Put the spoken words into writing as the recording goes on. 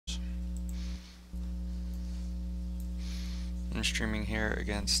I'm streaming here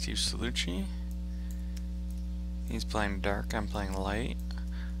against Steve Cellucci. He's playing dark, I'm playing light.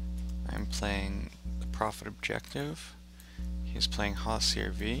 I'm playing the profit objective. He's playing Hoth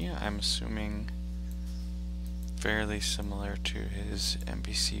CRV. I'm assuming fairly similar to his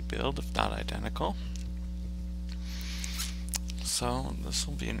NPC build, if not identical. So this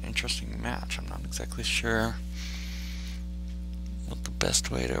will be an interesting match. I'm not exactly sure what the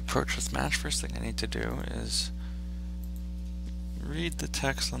best way to approach this match. First thing I need to do is read the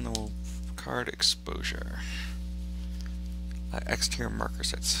text on the card exposure. Exterior marker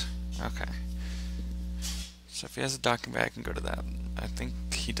sets. Okay. So if he has a docking bay, I can go to that. I think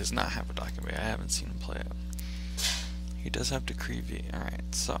he does not have a docking bay. I haven't seen him play it. He does have Decree V.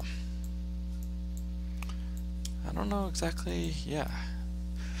 Alright, so I don't know exactly, yeah.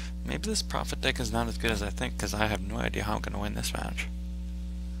 Maybe this profit deck is not as good as I think, because I have no idea how I'm going to win this match.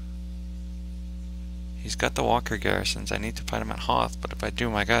 He's got the Walker Garrisons. I need to fight him at Hoth, but if I do,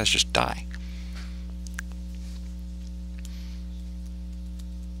 my guys just die.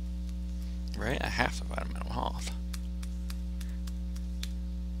 Right? I have to fight him at Hoth.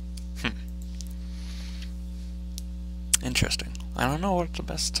 Interesting. I don't know what the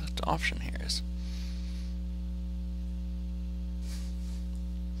best option here is.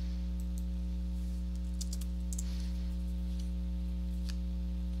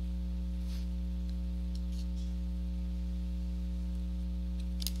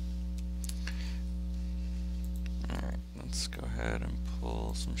 Alright, let's go ahead and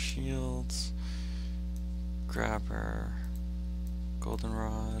pull some shields. Grabber.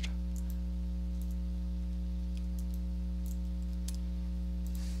 Goldenrod.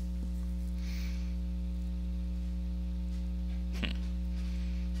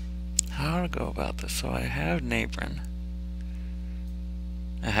 How to go about this? So I have Nabrin.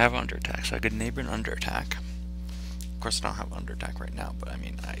 I have under attack, so I could Nabrin under attack. Of course I don't have under attack right now, but I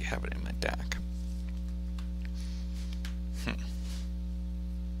mean I have it in my deck.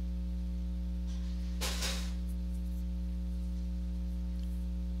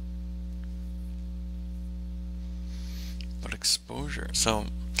 But exposure, so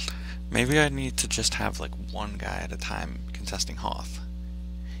maybe I need to just have like one guy at a time contesting Hoth.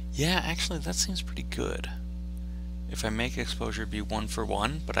 Yeah, actually that seems pretty good. If I make exposure be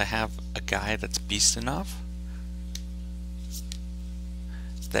 1-for-1, but I have a guy that's beast enough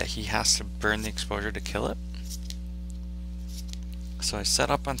that he has to burn the exposure to kill it. So I set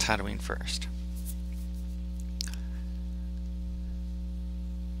up on Tatooine first.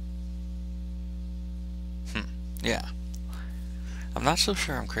 Yeah. I'm not so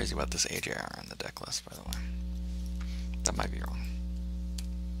sure I'm crazy about this AJR on the deck list, by the way. That might be wrong.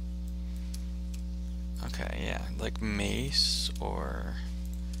 Okay, yeah, like Mace or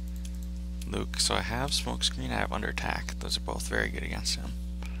Luke. So I have Smokescreen, I have Under Attack. Those are both very good against him.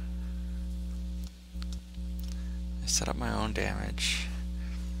 I set up my own damage.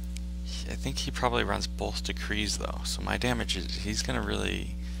 I think he probably runs both Decrees though, so my damage is, he's gonna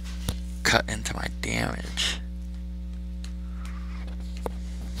really cut into my damage.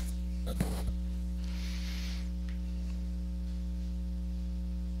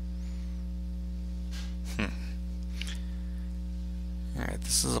 Alright,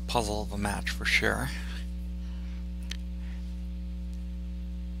 this is a puzzle of a match for sure.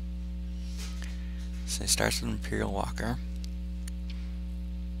 So he starts with Imperial Walker.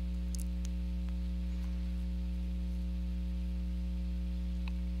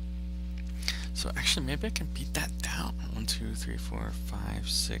 So actually maybe I can beat that down. 1, 2, 3, 4, 5,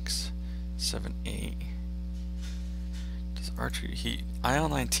 6, 7, 8. Does R2,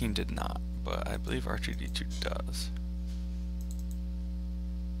 IL-19 did not, but I believe R2D2 does.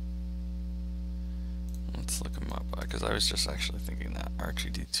 Let's look him up, because I was just actually thinking that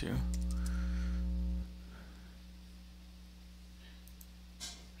R2D2.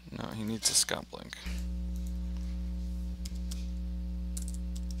 No, he needs a Scout Blink.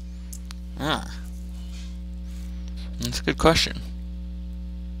 Ah, that's a good question.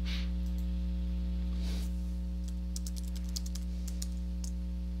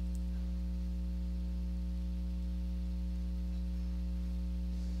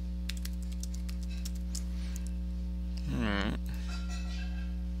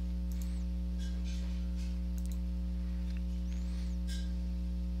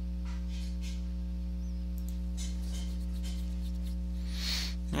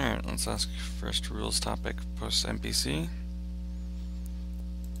 Alright, let's ask first rules topic post NPC.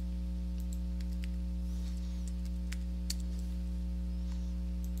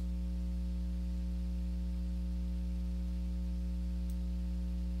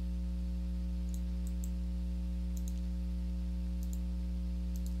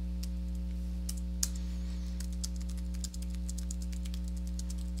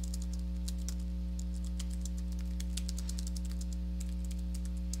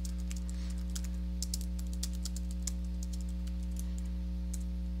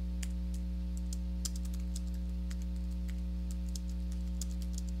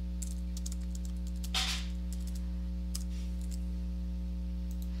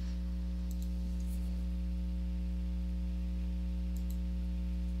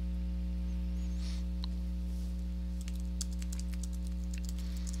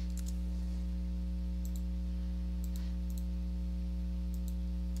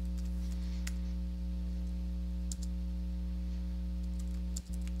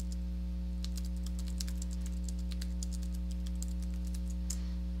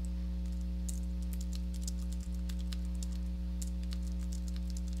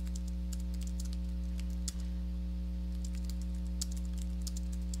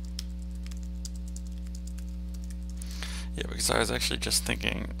 Yeah, because I was actually just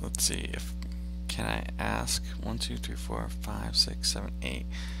thinking, let's see, if can I ask 1, 2, 3, 4, 5, 6, 7, 8.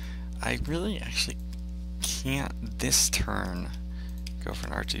 I really actually can't this turn go for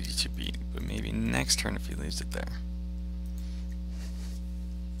an R2D2 beat, but maybe next turn if he leaves it there.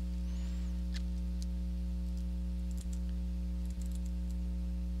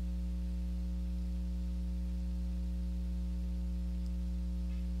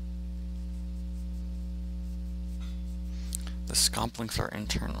 The scomp links are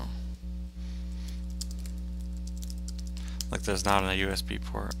internal. Like there's not a USB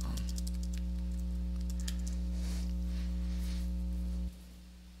port.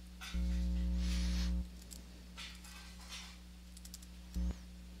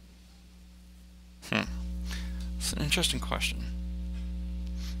 It's an interesting question.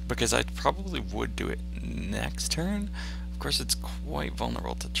 Because I probably would do it next turn. Of course it's quite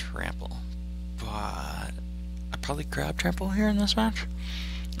vulnerable to trample. But I'd probably grab trample here in this match.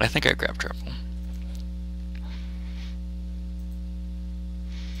 I think I grab trample.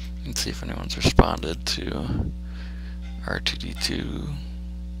 Let's see if anyone's responded to R2D2.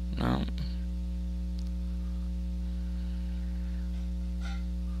 No.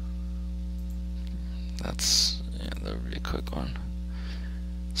 That would be a quick one.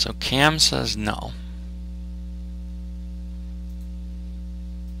 So Cam says no.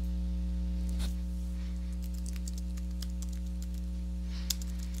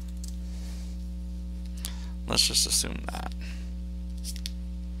 Let's just assume that.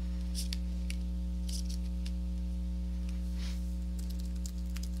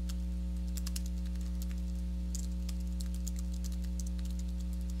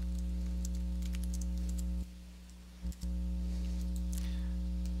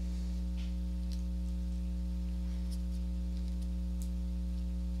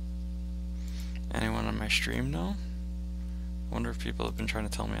 Anyone on my stream know? I wonder if people have been trying to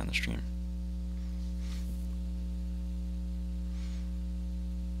tell me on the stream.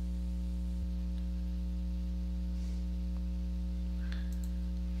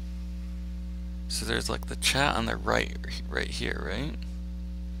 So there's like the chat on the right here, right?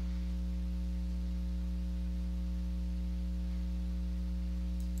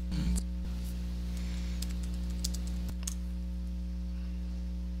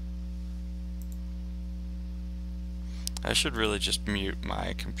 I should really just mute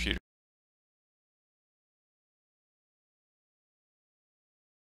my computer.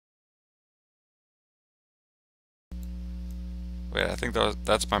 Wait, I think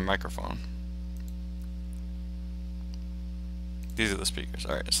that's my microphone. These are the speakers.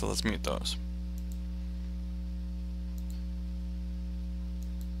 Alright, so let's mute those.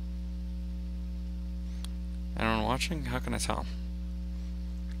 Anyone watching? How can I tell?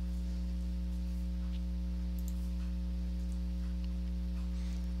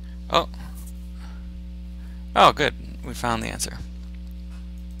 Oh. Oh, good. We found the answer.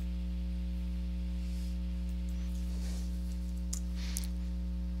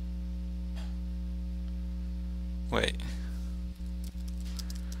 Wait.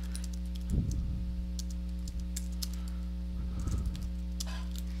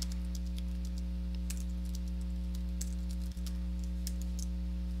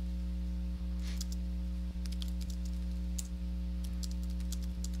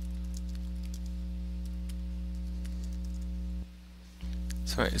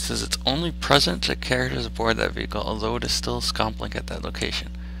 So it says it's only present to characters aboard that vehicle, although it is still scomp link at that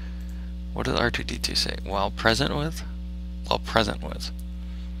location. What does R2D2 say? While present with? While present with.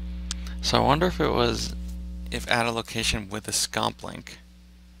 So I wonder if it was at a location with a scomp link.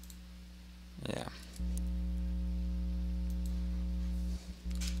 Yeah.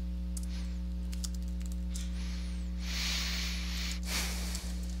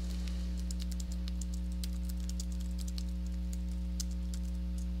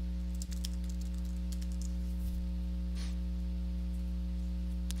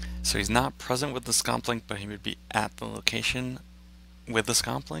 So he's not present with the scomp link, but he would be at the location with the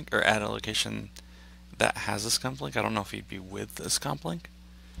scomp link, or at a location that has a scomp link. I don't know if he'd be with the scomp link.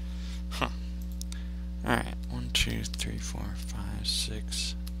 Huh. Alright, 1, 2, 3, 4, 5,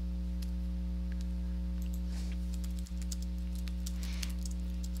 6.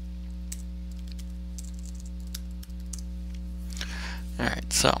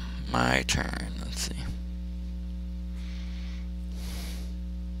 Alright, so my turn. Let's see.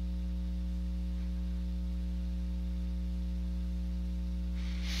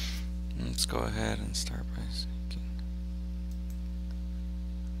 Let's go ahead and start by syncing.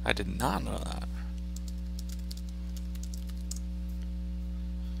 I did not know that.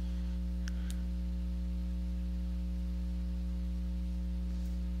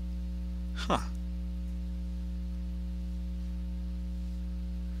 Huh.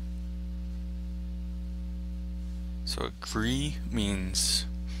 So agree means...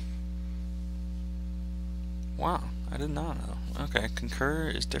 Wow, I did not know. Okay, concur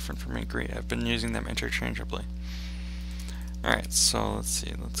is different from agree. I've been using them interchangeably. Alright, so let's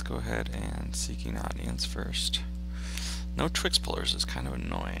see. Let's go ahead and seeking audience first. No Twix pullers is kind of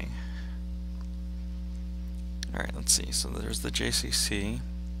annoying. Alright, let's see. So there's the JCC.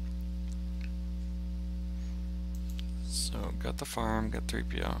 So got the farm, got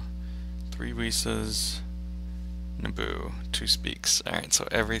 3PO. 3 Wisas, Naboo, 2 Speaks. Alright, so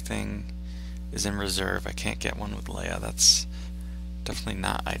everything is in reserve. I can't get one with Leia. That's definitely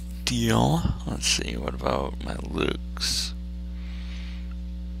not ideal. Let's see, what about my Lukes?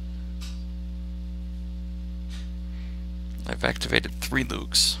 I've activated 3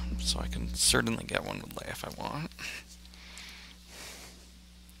 Lukes, so I can certainly get one with Leia if I want.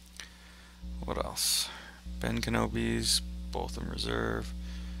 What else? Ben Kenobi's, both in reserve.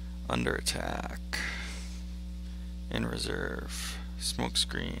 Under attack. In reserve.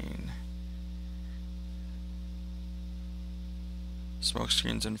 Smokescreen.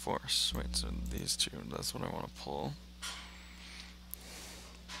 Smokescreen's in force. Wait, so these 2, that's what I want to pull.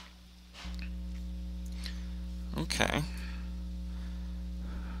 Okay.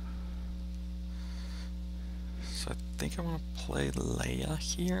 So I think I want to play Leia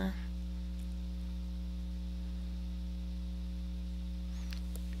here.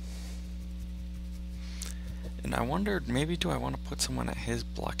 And I wondered, maybe do I want to put someone at his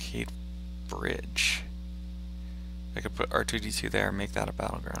blockade bridge? I could put R2-D2 there and make that a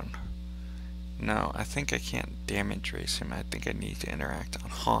battleground. No, I think I can't damage race him. I think I need to interact on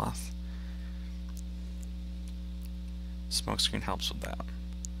Hoth. Smokescreen helps with that.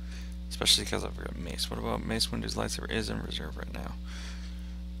 Especially because I've got Mace. What about Mace Windu's lightsaber is in reserve right now?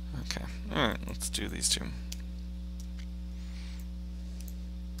 Okay, alright, let's do these 2.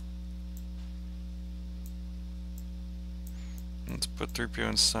 Let's put 3PO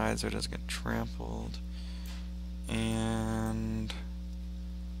inside so it doesn't get trampled. And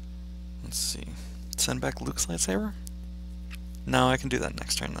let's see. Send back Luke's lightsaber? No, I can do that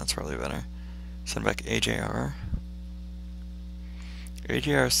next turn. That's probably better. Send back AJR.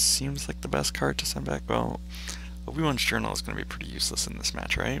 AJR seems like the best card to send back. Well, Obi-Wan's Journal is going to be pretty useless in this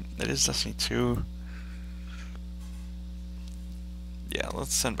match, right? It is Destiny 2. Yeah,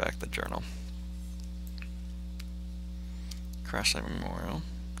 let's send back the Journal. Crash Site Memorial.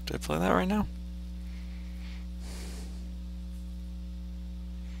 Did I play that right now?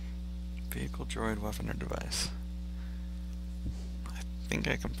 Vehicle, droid, weapon, or device. I think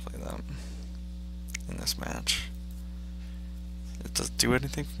I can play that in this match. It doesn't do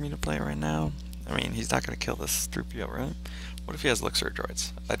anything for me to play right now. I mean, he's not going to kill this 3PO, right? What if he has Elixir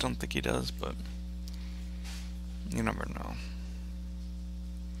droids? I don't think he does, but you never know.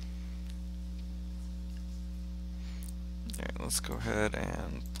 Alright, let's go ahead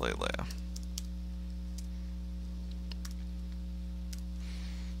and play Leia.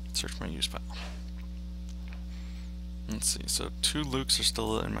 Search my use pile. Let's see, so 2 Lukes are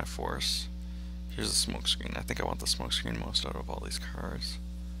still in my force. Here's a smoke screen. I think I want the smoke screen most out of all these cards.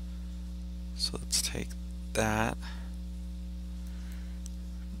 So let's take that,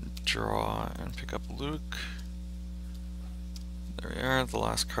 draw, and pick up Luke. There we are. The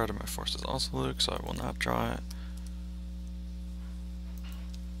last card of my force is also Luke, so I will not draw it.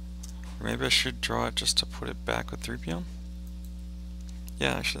 Or maybe I should draw it just to put it back with 3PO?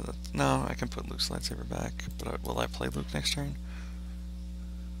 Yeah, actually, no, I can put Luke's lightsaber back, but will I play Luke next turn?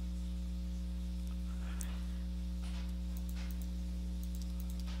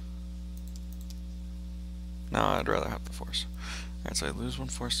 No, I'd rather have the force. Alright, so I lose 1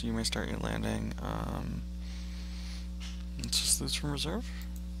 force, so you may start your landing. Let's just lose from reserve?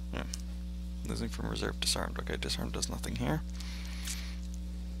 Yeah. Losing from reserve, disarmed. Okay, disarmed does nothing here.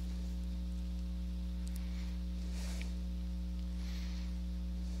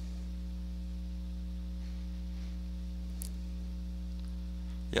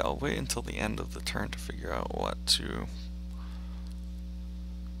 Yeah, I'll wait until the end of the turn to figure out what to...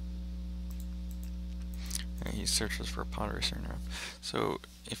 He searches for a pod racer now. So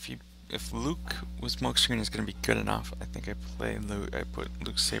if Luke with smokescreen is going to be good enough, I think I play Luke. I put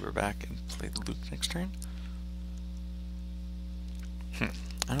Luke's saber back and play Luke next turn. I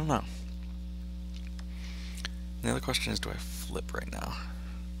don't know. And the other question is, do I flip right now?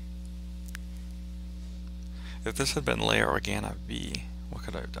 If this had been Leia Organa V, what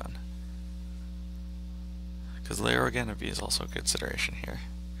could I have done? Because Leia Organa V is also a consideration here.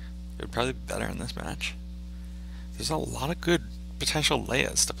 It would probably be better in this match. There's a lot of good potential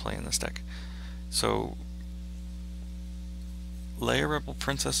Leias to play in this deck. So Leia Rebel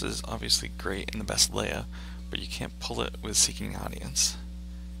Princess is obviously great and the best Leia, but you can't pull it with Seeking Audience.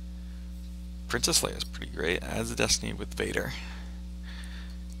 Princess Leia is pretty great, adds a Destiny with Vader.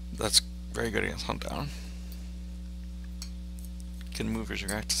 That's very good against Huntdown. Can move your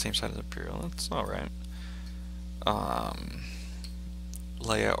react to the same side as Imperial, that's alright.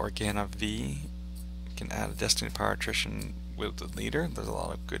 Leia Organa V can add a Destiny Power attrition with the leader. There's a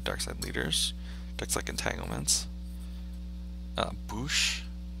lot of good dark side leaders. Decks like Entanglements. Boosh.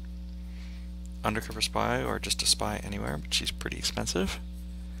 Undercover Spy, or just a spy anywhere, but she's pretty expensive.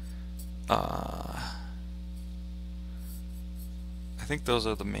 I think those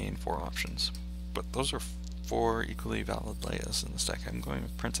are the main 4 options, but those are 4 equally valid Leias in this deck. I'm going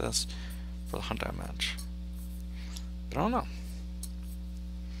with Princess for the Huntdown match, but I don't know.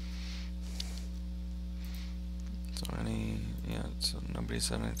 So so nobody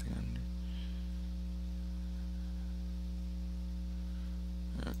said anything on.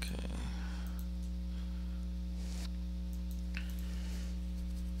 Okay.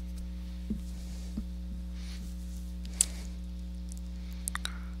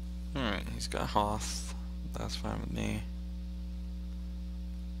 Alright, he's got Hoth. That's fine with me.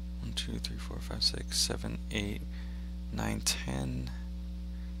 1, 2, 3, 4, 5, 6, 7, 8, 9, 10.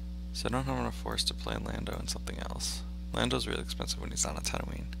 So I don't have enough force to play Lando and something else. Lando's really expensive when he's on a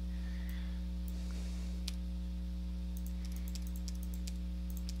Tatooine.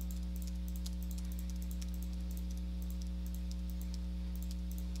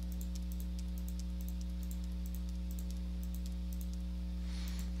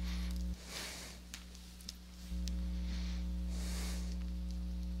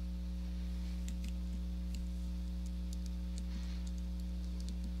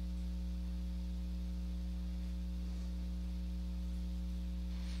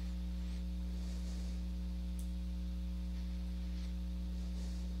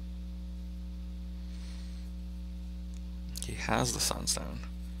 He has the Sunstone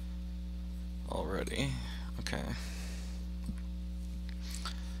already. Okay.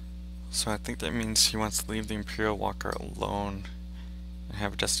 So I think that means he wants to leave the Imperial Walker alone and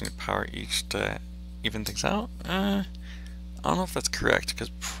have a Destiny Power each to even things out. I don't know if that's correct, because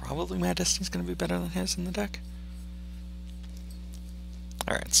probably my Destiny's going to be better than his in the deck.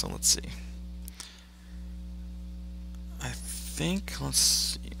 Alright, so let's see. I think, let's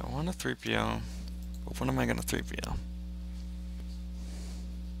see, I want a 3PO, but what am I going to 3PO?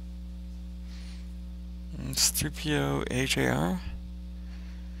 It's 3PO AJR.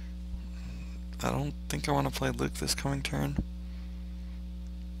 I don't think I want to play Luke this coming turn.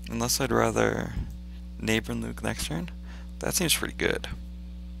 Unless I'd rather neighbor Luke next turn. That seems pretty good.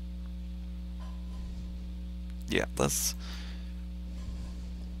 Yeah, let's...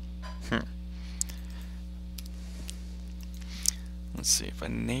 Let's see, if I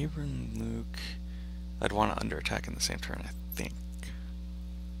neighbor Luke, I'd want to under attack in the same turn, I think.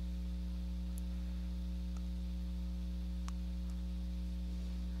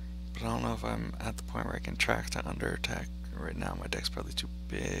 But I don't know if I'm at the point where I can track to under attack. Right now my deck's probably too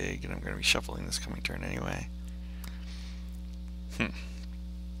big, and I'm going to be shuffling this coming turn anyway.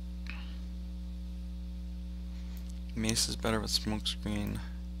 Mace is better with Smokescreen.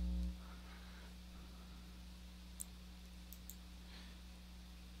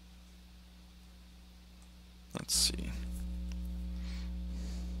 Let's see.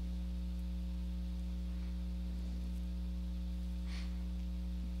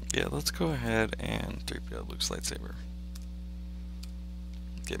 Yeah, let's go ahead and 3PO Luke's lightsaber.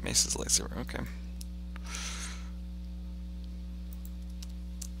 Get Mace's lightsaber, okay.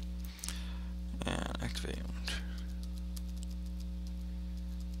 And activate.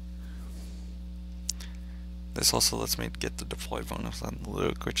 This also lets me get the deploy bonus on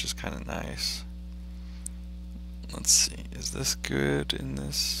Luke, which is kind of nice. Let's see, is this good in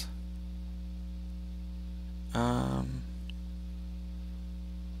this?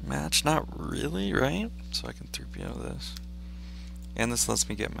 Match? Not really, right? So I can 3PO this. And this lets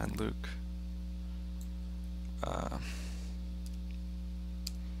me get my Luke.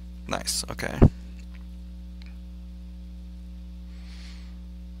 Nice, okay.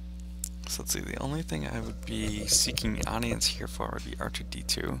 So let's see, the only thing I would be seeking audience here for would be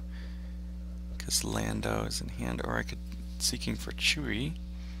R2-D2. Because Lando is in hand, or I could seeking for Chewie,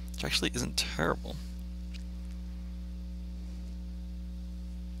 which actually isn't terrible.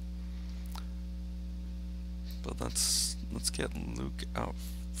 But let's get Luke out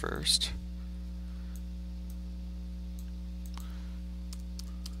first.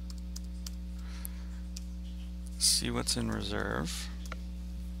 Let's see what's in reserve.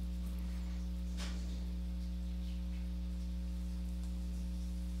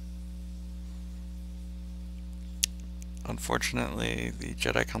 Unfortunately, the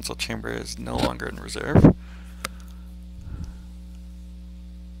Jedi Council chamber is no longer in reserve.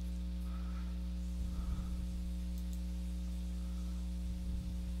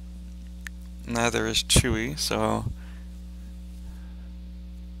 Neither is Chewie, so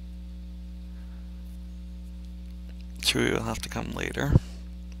Chewie will have to come later.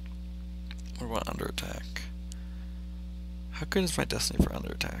 What about under attack? How good is my destiny for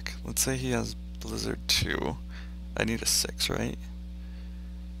under attack? Let's say he has Blizzard 2. I need a 6, right?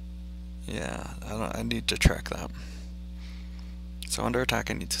 Yeah, I need to track that. So under attack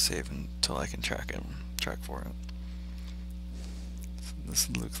I need to save until I can track for it. So this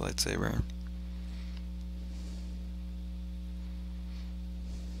is Luke's lightsaber.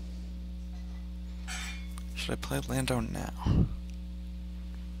 Should I play Lando now? I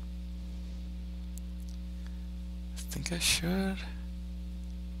think I should.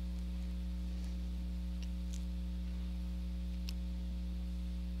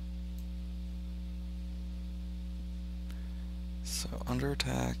 So under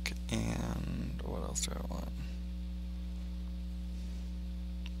attack, and what else do I want?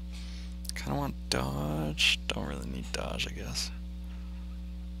 Kinda want dodge. Don't really need dodge, I guess.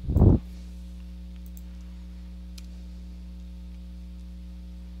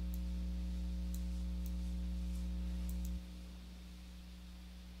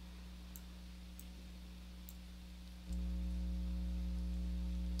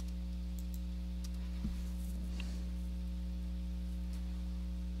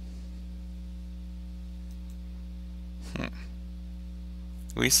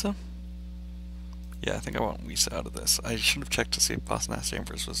 Wisa? Yeah, I think I want Wisa out of this. I should have checked to see if Boss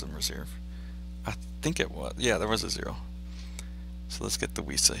Chambers was in reserve. I think it was. Yeah, there was a 0. So let's get the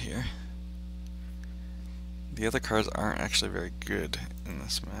Wisa here. The other cards aren't actually very good in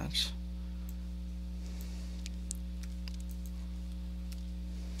this match.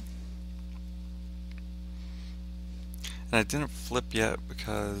 And I didn't flip yet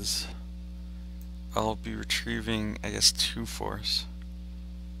because I'll be retrieving, I guess, 2 force.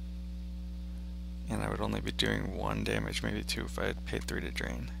 And I would only be doing 1 damage, maybe 2 if I had paid 3 to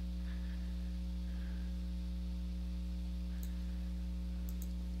drain.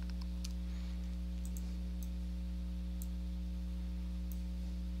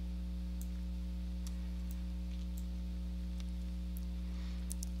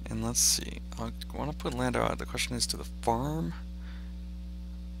 And let's see, I want to put Lando out. The question is to the farm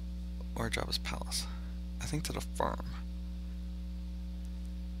or Jabba's palace? I think to the farm.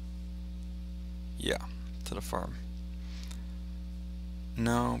 Yeah, to the farm.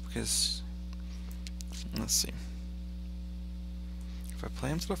 No, because let's see. If I play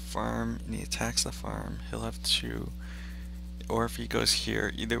him to the farm and he attacks the farm, he'll have 2. Or if he goes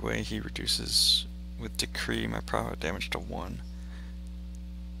here, either way he reduces with decree my profit damage to 1.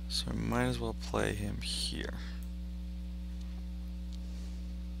 So I might as well play him here.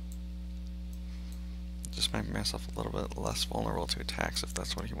 Just make myself a little bit less vulnerable to attacks if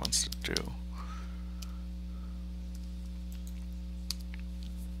that's what he wants to do.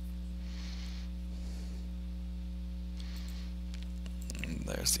 And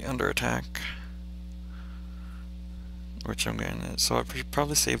there's the under attack, which I'm going to. So I should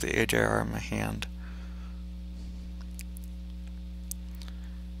probably save the AJR in my hand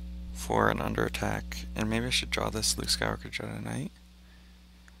for an under attack, and maybe I should draw this Luke Skywalker Jedi Knight.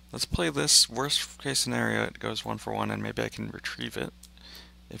 Let's play this. Worst case scenario, it goes 1 for 1, and maybe I can retrieve it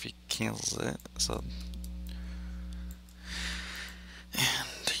if he cancels it. So,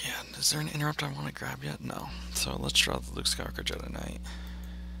 and yeah, is there an interrupt I want to grab yet? No. So let's draw the Luke Skywalker Jedi Knight.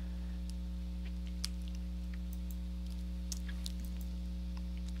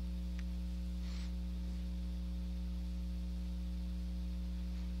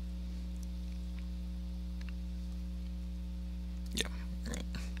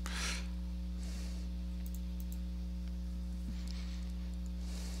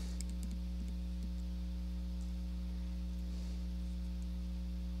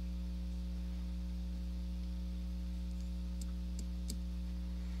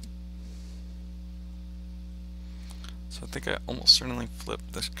 So I think I almost certainly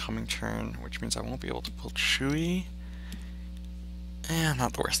flipped this coming turn, which means I won't be able to pull Chewie. And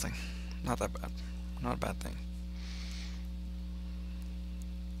not the worst thing. Not that bad. Not a bad thing.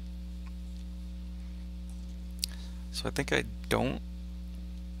 So I think I don't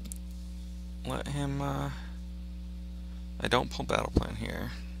let him, I don't pull battle plan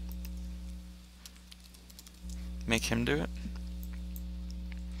here. make him do it.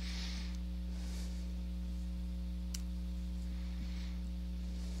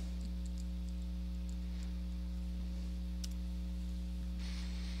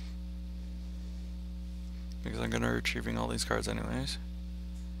 Because I'm going to be retrieving all these cards anyways.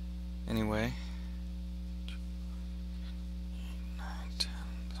 Anyway. 9, 10.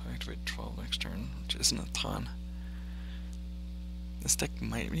 So I activate 12 next turn, which isn't a ton. This deck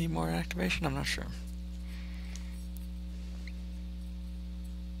might need more activation, I'm not sure.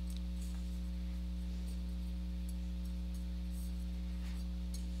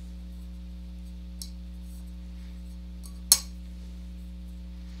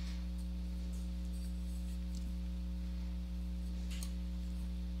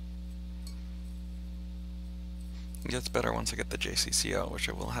 It gets better once I get the JCC out, which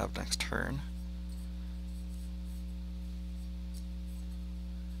I will have next turn.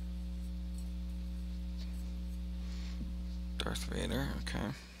 Darth Vader,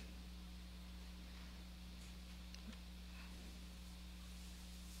 okay.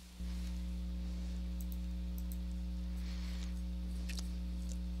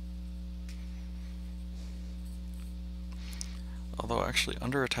 Although actually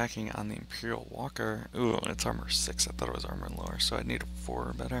under attacking on the Imperial Walker, ooh, it's armor 6, I thought it was armor lower, so I'd need a 4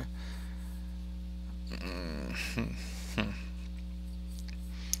 or better. I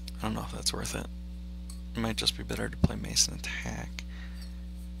don't know if that's worth it. It might just be better to play Mason attack.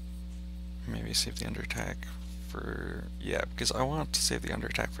 Maybe save the under attack for, yeah, because I want to save the under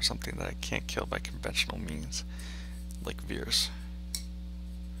attack for something that I can't kill by conventional means, like Veers.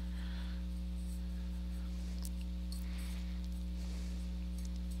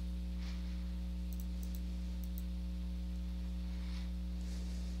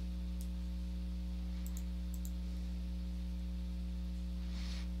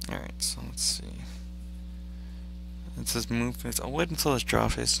 Alright, so let's see. It says move phase. I'll wait until this draw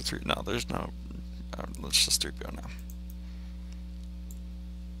phase to 3. No, there's no. Let's just 3-go now.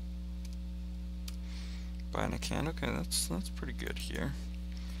 Buying a can. Okay, that's pretty good here.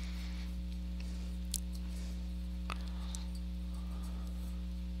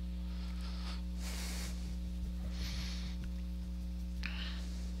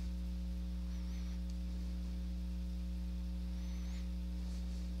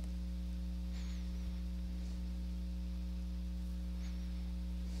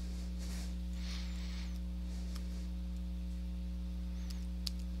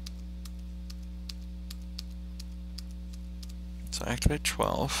 So activate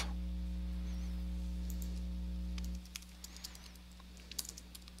 12.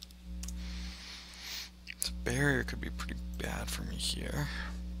 This barrier could be pretty bad for me here.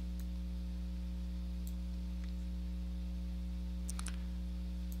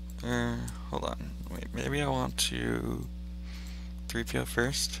 Hold on. Wait, maybe I want to 3PO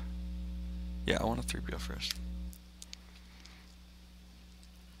first? Yeah, I want to 3PO first.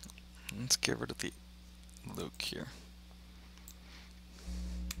 Let's get rid of the Luke here.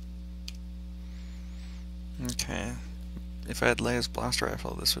 Okay, if I had Leia's blaster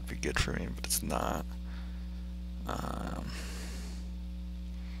rifle, this would be good for me, but it's not.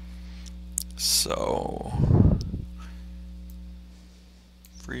 So,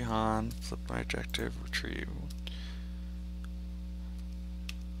 free Han, flip my objective, retrieve.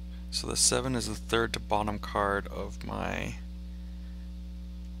 So the 7 is the third to bottom card of my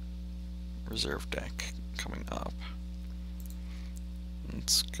reserve deck coming up.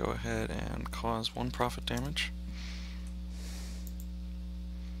 Let's go ahead and cause 1 profit damage.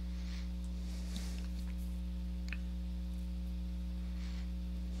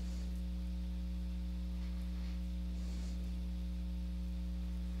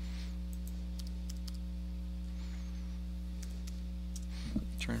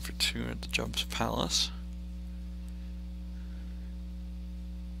 Turn for 2 at the Jumps Palace.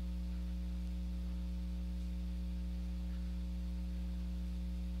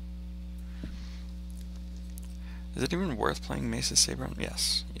 Is it even worth playing Mace's Saber?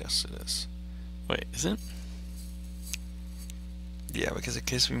 Yes. Yes, it is. Wait, is it? Yeah, because in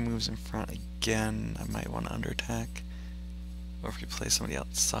case he moves in front again, I might want to underattack. Or if he plays somebody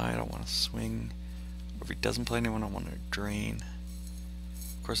outside, I want to swing. Or if he doesn't play anyone, I want to drain.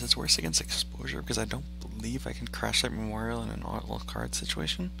 Of course, it's worse against exposure because I don't believe I can crash that Memorial in an all card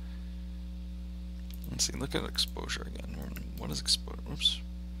situation. Let's see, look at exposure again. What is exposure? Oops.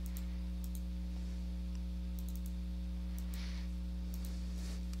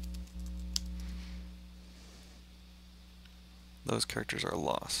 Those characters are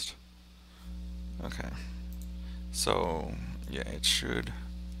lost. Okay. So, yeah, it should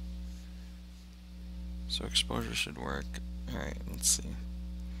So exposure should work. Alright, let's see.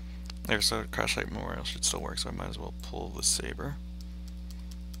 There, so crash site memorial should still work, so I might as well pull the saber.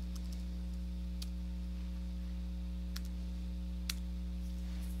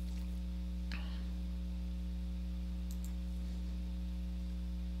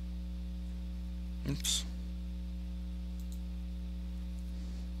 Oops.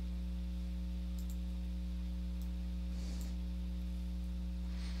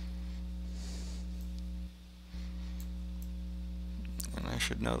 And I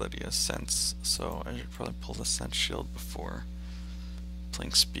should know that he has sense, so I should probably pull the sense shield before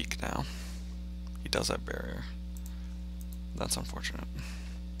playing speak now. He does have barrier. That's unfortunate.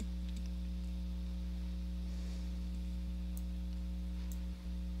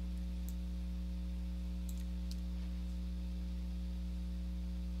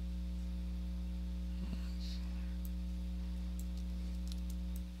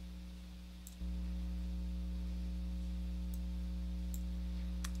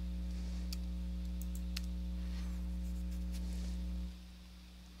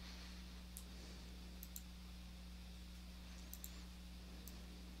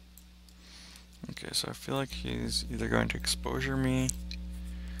 Okay, so I feel like he's either going to exposure me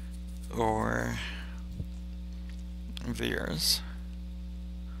or Veers.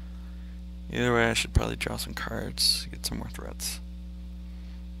 Either way, I should probably draw some cards, get some more threats.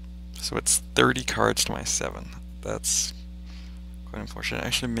 So it's 30 cards to my 7. That's quite unfortunate.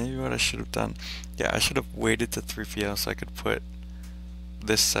 Actually, maybe what I should have done, yeah, I should have waited to 3PO so I could put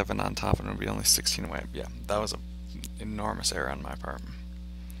this 7 on top and it would be only 16 away. Yeah, that was an enormous error on my part.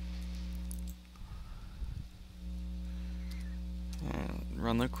 And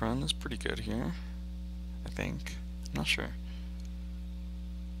Run Luke Run is pretty good here, I think. I'm not sure.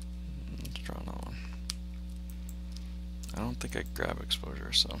 Let's draw another one. I don't think I grab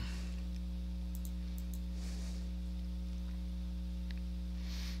exposure, so.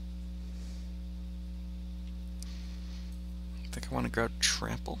 I think I want to grab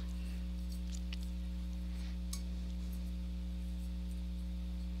Trample.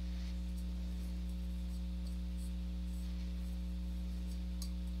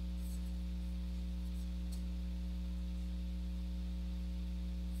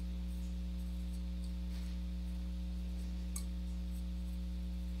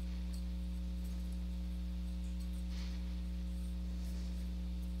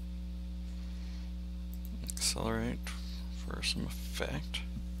 Accelerate for some effect.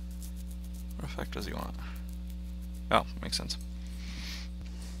 What effect does he want? Oh, makes sense.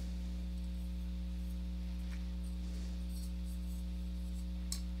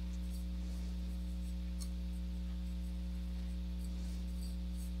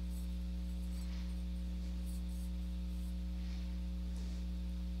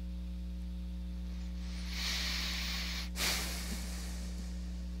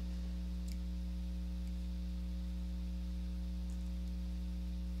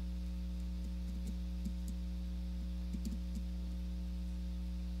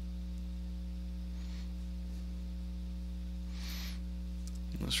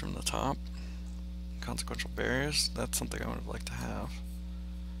 Moves from the top. Consequential barriers. That's something I would have liked to have.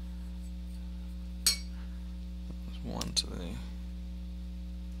 There's one to the.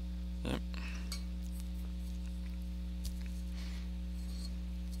 Yep.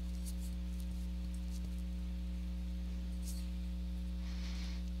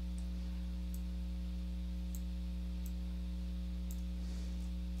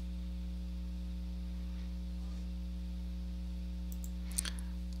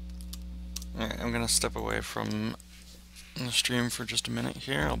 Alright, I'm gonna step away from the stream for just a minute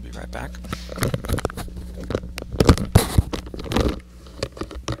here. I'll be right back.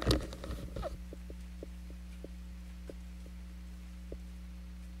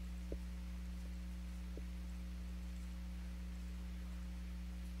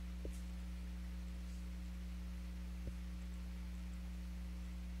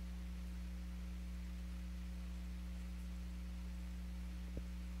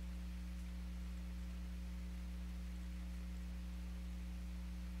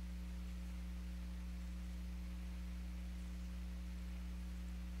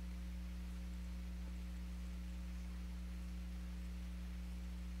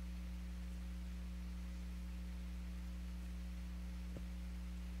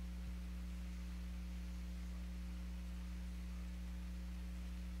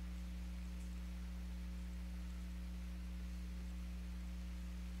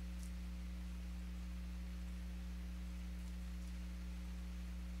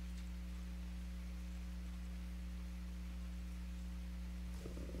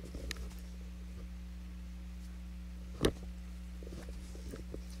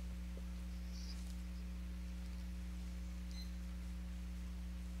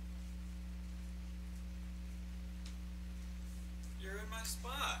 my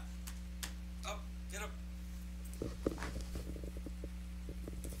spot. Up, get up.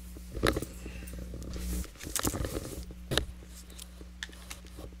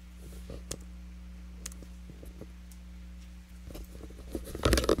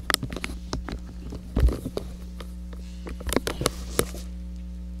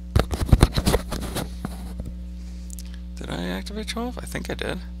 Did I activate 12? I think I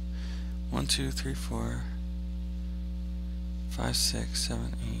did. 1, 2, 3, 4, 5, 6,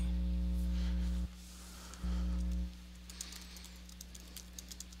 7, 8.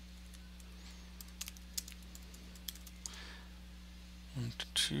 1,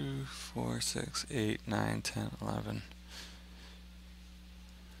 2, 4, 6, 8, 9, 10, 11.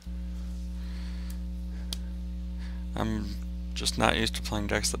 I'm just not used to playing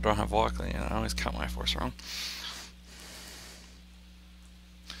decks that don't have walking, and I always count my force wrong.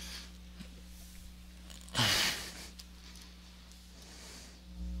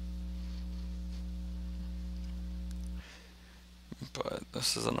 But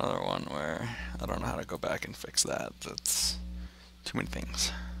this is another one where I don't know how to go back and fix that. That's too many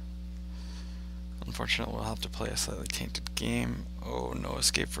things. Unfortunately, we'll have to play a slightly tainted game. Oh, no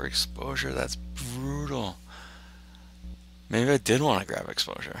escape for exposure. That's brutal. Maybe I did want to grab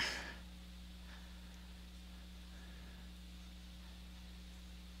exposure.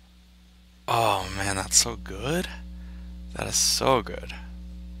 Oh man, that's so good. That is so good.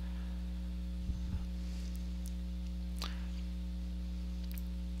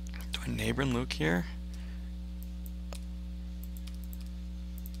 Do I neighbor and Luke here?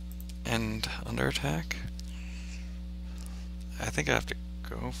 And under attack? I think I have to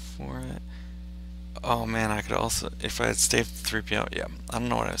go for it. Oh man, I could also, if I had stayed 3PO, yeah, I don't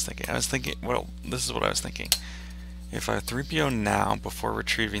know what I was thinking. I was thinking, well, this is what I was thinking. If I 3PO now before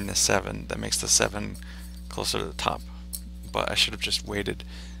retrieving the 7, that makes the 7 closer to the top. But I should have just waited,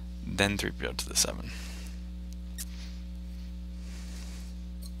 then 3PO to the 7.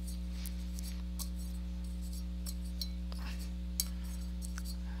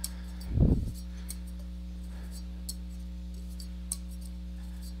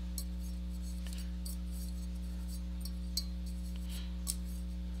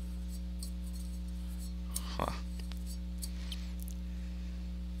 Huh.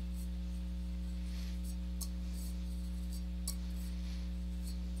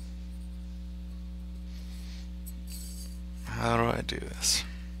 How do I do this?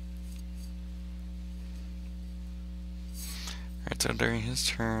 Alright, so during his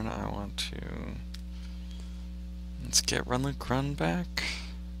turn, I want to... Let's get Run Luke Run back.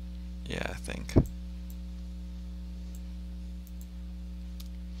 Yeah, I think.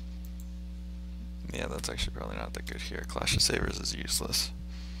 Yeah, that's actually probably not that good here. Clash of Sabers is useless.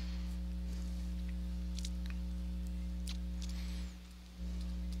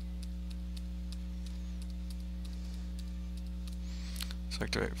 So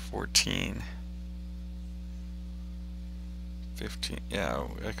activate 14. 15. Yeah,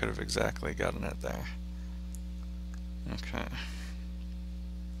 I could have exactly gotten it there. Okay.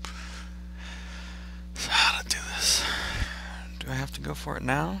 So how to do this? Do I have to go for it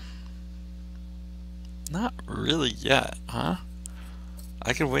now? Not really yet, huh?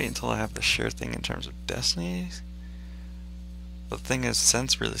 I could wait until I have the share thing in terms of destiny. The thing is,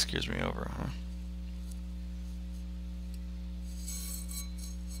 sense really screws me over, huh?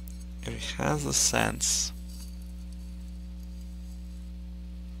 If he has a sense,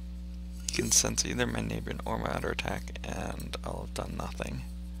 he can sense either my neighbor or my under attack, and I'll have done nothing.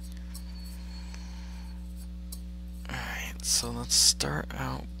 Alright, so let's start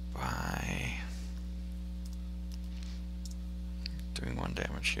out by doing 1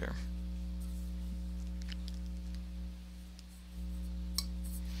 damage here.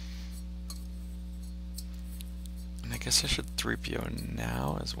 And I guess I should 3PO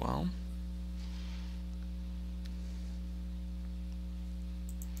now as well.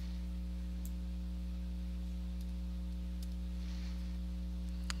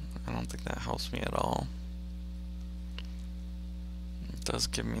 I don't think that helps me at all. It does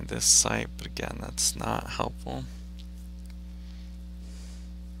give me this sight, but again, that's not helpful.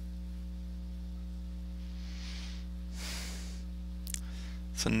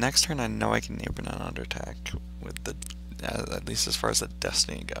 So next turn I know I can neighbor an under attack with the, at least as far as the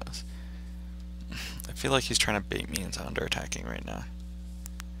destiny goes. I feel like he's trying to bait me into under attacking right now.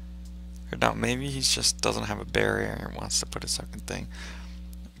 Or no, maybe he just doesn't have a barrier and wants to put a second thing.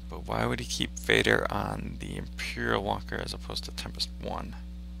 But why would he keep Vader on the Imperial Walker as opposed to Tempest 1?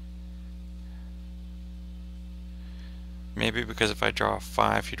 Maybe because if I draw a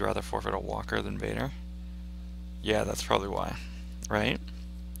 5, he'd rather forfeit a Walker than Vader? Yeah, that's probably why. right?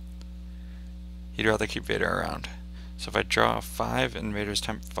 He'd rather keep Vader around. So if I draw a 5 and Vader's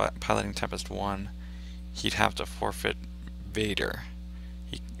piloting Tempest 1, he'd have to forfeit Vader.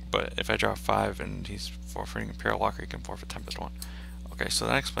 But if I draw a 5 and he's forfeiting Imperial Walker, he can forfeit Tempest 1. Okay, so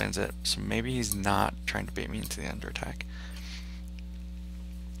that explains it. So maybe he's not trying to bait me into the under attack.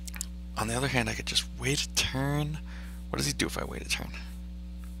 On the other hand, I could just wait a turn. What does he do if I wait a turn?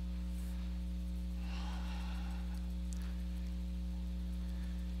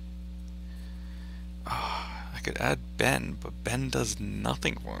 I could add Ben, but Ben does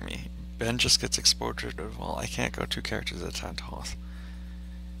nothing for me. Ben just gets exposure to, well, I can't go 2 characters at a time to Hoth.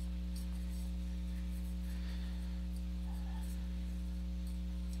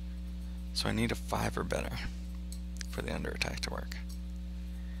 So I need a 5 or better for the under attack to work.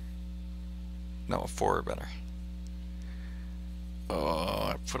 No, a 4 or better.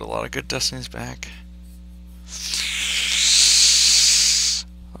 Oh, I put a lot of good destinies back.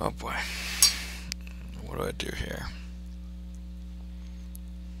 Oh boy. What do I do here?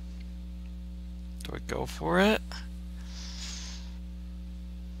 Do I go for it?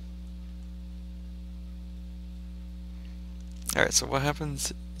 Alright, so what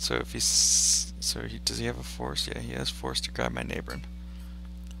happens? So if he's, does he have a force? Yeah, he has force to grab my neighbor.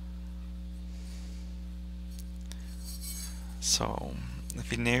 So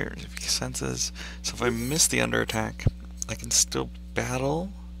if he senses, so if I miss the under attack, I can still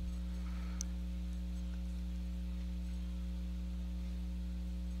battle.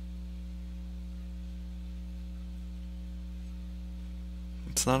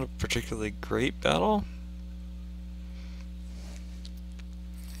 It's not a particularly great battle.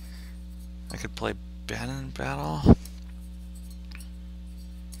 I could play Ben in battle.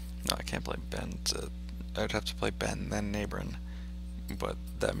 No, I can't play Ben. I would have to play Ben, then Neighborin. But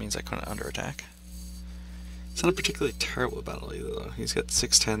that means I couldn't under attack. It's not a particularly terrible battle either, though. He's got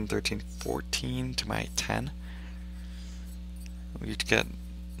 6, 10, 13, 14 to my 10. We need to get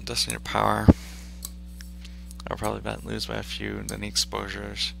Destiny to power. I'll probably lose by a few, and then the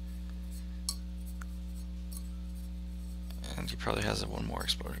exposures. And he probably has one more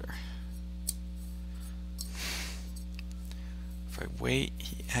exposure. If I wait,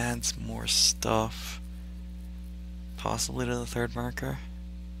 he adds more stuff. Possibly to the 3rd marker.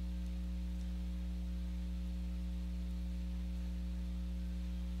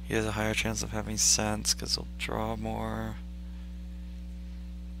 He has a higher chance of having sense because he'll draw more.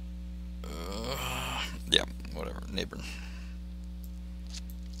 Yeah, whatever. Neighbor.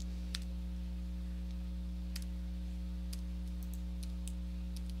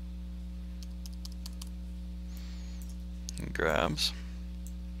 He grabs.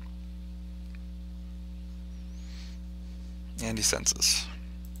 And he senses.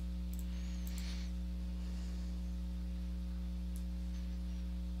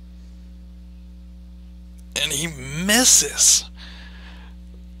 And he misses.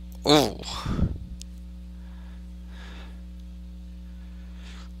 Oh.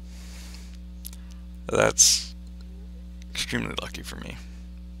 That's extremely lucky for me.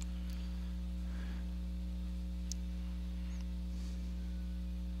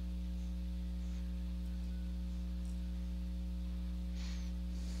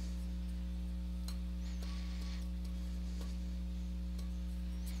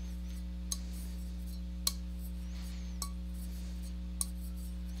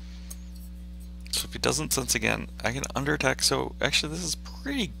 So if he doesn't sense again, I can under attack. So actually this is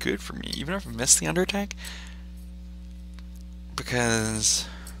pretty good for me, even if I miss the under attack, because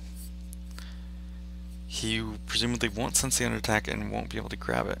he presumably won't sense the under attack and won't be able to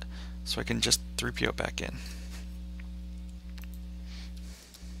grab it. So I can just 3PO back in.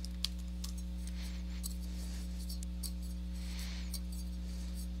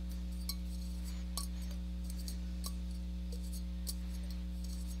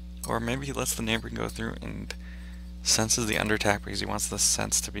 Or maybe he lets the neighboring go through and senses the under attack because he wants the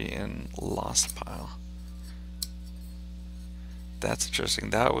sense to be in lost pile. That's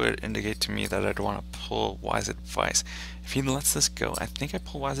interesting. That would indicate to me that I'd want to pull Wise Advice. If he lets this go, I think I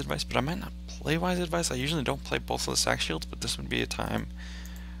pull Wise Advice, but I might not play Wise Advice. I usually don't play both of the sack shields, but this would be a time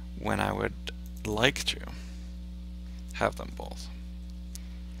when I would like to have them both.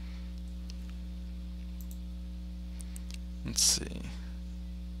 Let's see.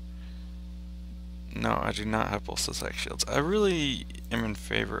 No, I do not have both the sack shields. I really am in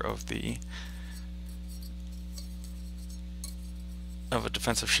favor of a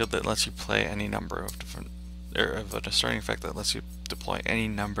defensive shield that lets you play any number of of a destroying effect that lets you deploy any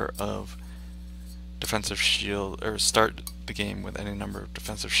number of defensive shield, or start the game with any number of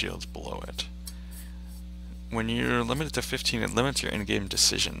defensive shields below it. when you're limited to 15, it limits your in-game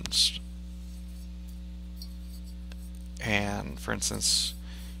decisions. And for instance,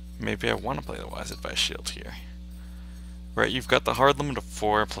 maybe I want to play the Wise Advice Shield here. Right, you've got the hard limit of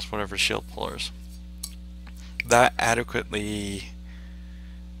 4 plus whatever shield pullers. That adequately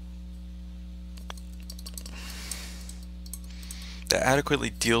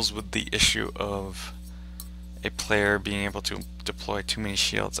deals with the issue of a player being able to deploy too many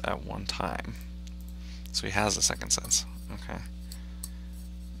shields at one time. So he has a second sense. Okay.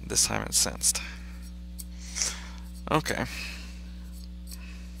 This time it's sensed. Okay.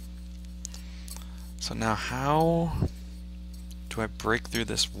 So now how do I break through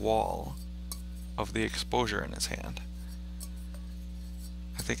this wall of the exposure in his hand?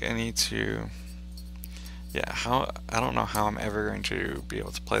 I think I need to... Yeah, I don't know how I'm ever going to be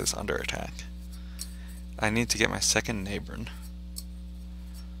able to play this under attack. I need to get my second neighborin.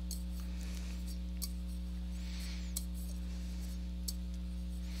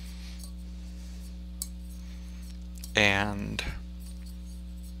 And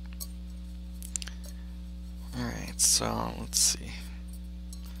alright, so let's see.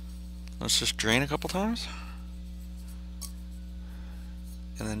 Let's just drain a couple times.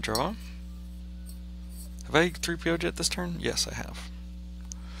 And then draw. Have I 3PO'd it this turn? Yes, I have.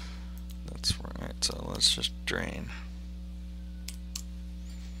 That's right, so let's just drain.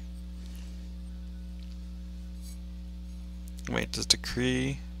 Wait, does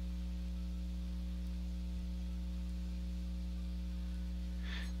decree...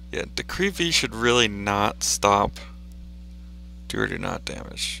 Yeah, decree V should really not stop do or do not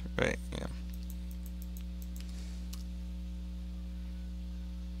damage, right? Yeah.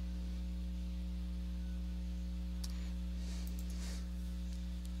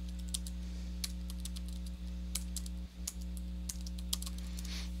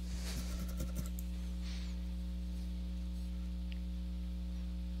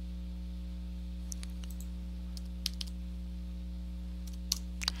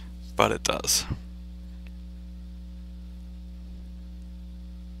 But it does.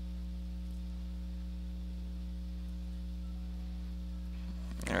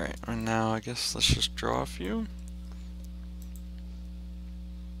 Alright, and now I guess let's just draw a few.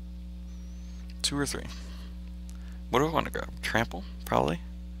 2 or 3. What do I want to grab? Trample? Probably?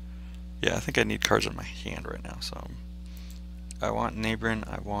 Yeah, I think I need cards in my hand right now, so... I want neighborin,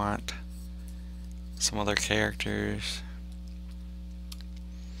 I want some other characters.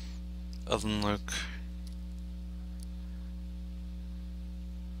 Other than Luke.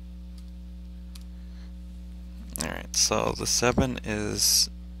 Alright, so the 7 is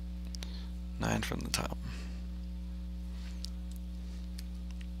 9 from the top.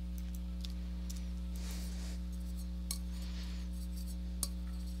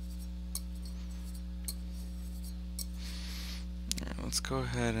 Alright, let's go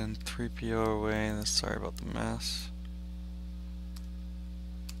ahead and 3PO away. Sorry about the mess.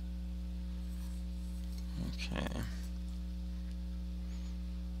 Okay.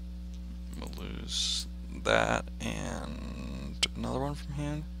 We'll lose that and another one from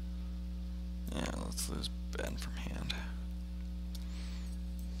hand. Yeah, let's lose Ben from hand.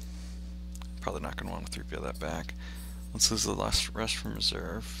 Probably not going to want to 3PO that back. Let's lose the rest from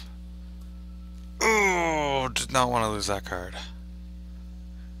reserve. Oh, did not want to lose that card.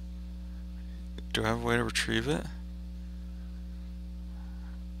 Do I have a way to retrieve it?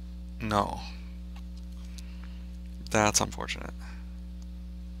 No. That's unfortunate.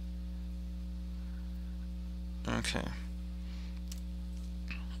 Okay.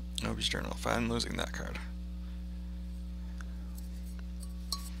 Nobody's journal. I'm losing that card.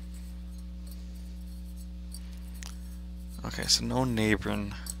 Okay, so no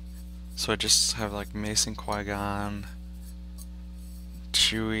neighborin. So I just have like Mason, Qui-Gon,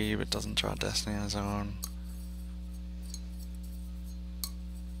 Chewie, but doesn't draw Destiny on his own.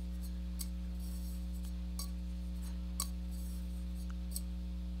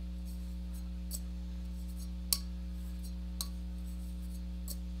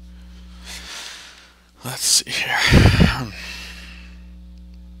 Let's see here.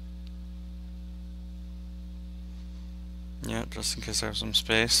 Yeah, just in case I have some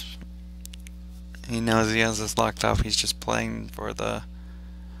space. He knows he has this locked up. He's just playing for the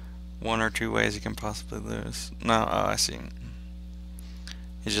 1 or 2 ways he can possibly lose. No, oh, I see.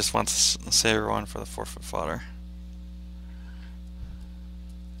 He just wants to save everyone for the forfeit fodder.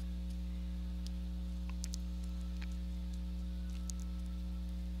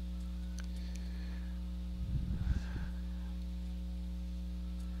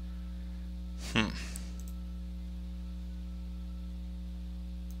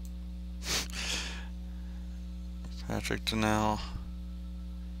 Patrick Donnell.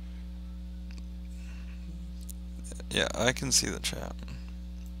 Yeah, I can see the chat.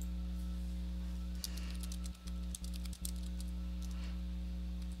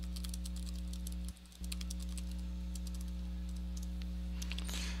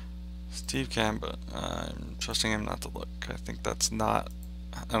 Steve can, but I'm trusting him not to look. I think that's not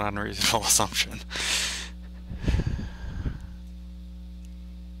an unreasonable assumption.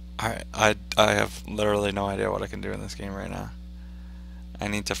 Alright, I have literally no idea what I can do in this game right now. I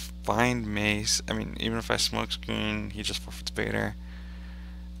need to find Mace. I mean, even if I smoke screen, he just forfeits Vader.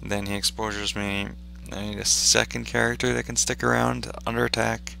 Then he exposures me. I need a second character that can stick around under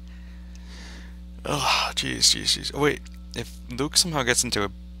attack. Oh, jeez. Oh, wait, if Luke somehow gets into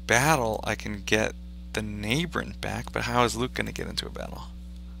a battle, I can get the Nabrin back, but how is Luke going to get into a battle?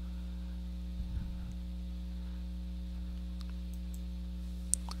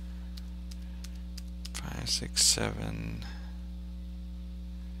 Five, six, seven.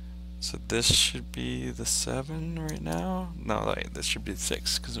 So this should be the 7 right now? No, wait, this should be the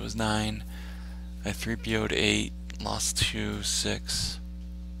 6 because it was 9. I 3PO'd 8, lost 2, 6.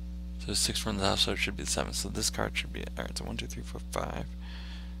 So 6 from the top, so it should be the 7. So this card should be, alright, so 1, 2, 3, 4, 5,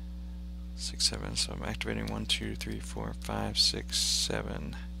 6, 7. So I'm activating 1, 2, 3, 4, 5, 6,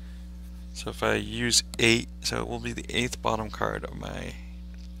 7. So if I use 8, so it will be the 8th bottom card of my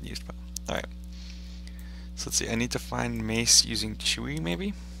used pile. Alright. So let's see, I need to find Mace using Chewie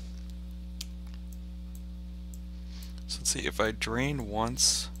maybe? So let's see, if I drain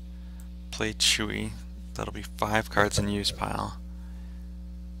once, play Chewie, that'll be 5 cards in use pile.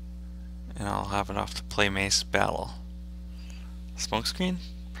 And I'll have enough to play Mace battle. Smokescreen?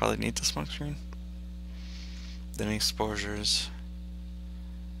 Probably need the smokescreen. Then exposures.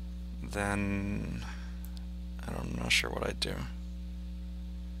 Then I'm not sure what I'd do.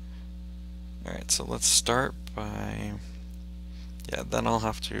 Alright, so let's start by, yeah, then I'll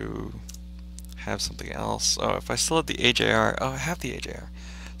have to have something else. Oh, if I still have the AJR, oh, I have the AJR.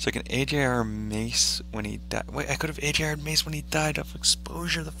 So I can AJR Mace when he died. Wait, I could have AJR'd Mace when he died of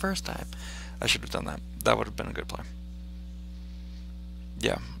exposure the first time. I should have done that. That would have been a good play.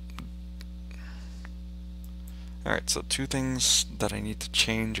 Yeah. Alright, so 2 things that I need to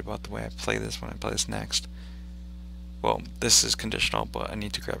change about the way I play this when I play this next. Well, this is conditional, but I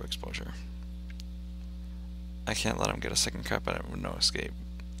need to grab exposure. I can't let him get a second cut, but with no escape.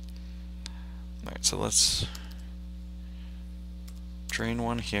 Alright, so let's drain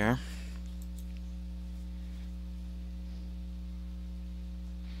 1 here.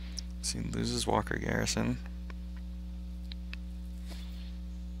 So he loses Walker Garrison.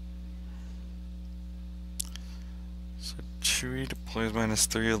 So Chewie deploys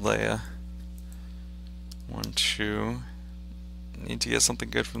 -3 Leia. 1, 2. Need to get something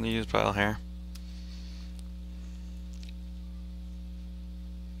good from the use pile here.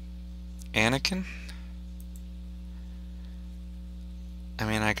 Anakin? I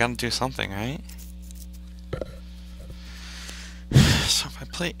mean, I gotta do something, right? So if I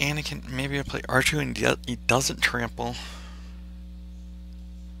play Anakin, maybe I play R2 and he doesn't trample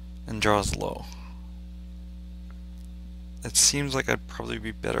and draws low. It seems like I'd probably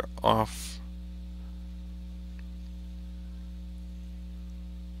be better off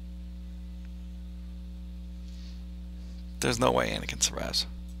there's no way Anakin survives.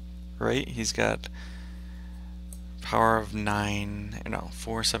 Right? He's got power of 9,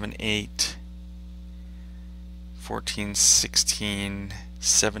 4, 7, 8, 14, 16,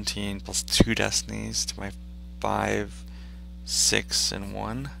 17 plus 2 destinies to my 5, 6, and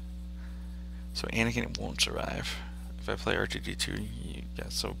 1. So Anakin won't survive. If I play R2D2, yeah,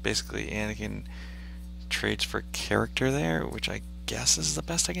 so basically Anakin trades for character there, which I guess is the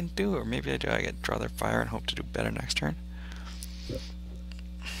best I can do, or maybe I get draw their fire and hope to do better next turn.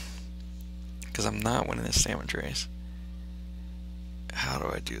 Because I'm not winning this sandwich race. How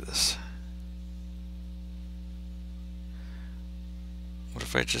do I do this? What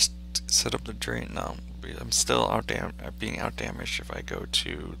if I just set up the drain? No, I'm still being outdamaged if I go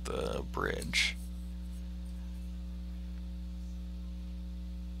to the bridge.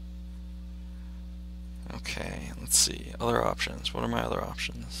 Okay, let's see. Other options. What are my other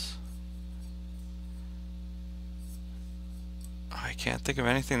options? I can't think of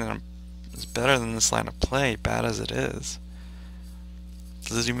anything that is better than this line of play, bad as it is.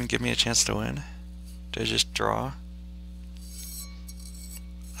 Does it even give me a chance to win? Do I just draw?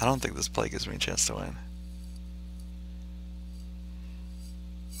 I don't think this play gives me a chance to win.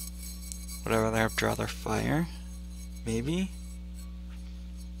 Would I rather have draw their fire? Maybe?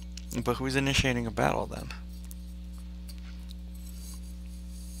 But who's initiating a battle then?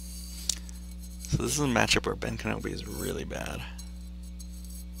 So this is a matchup where Ben Kenobi is really bad.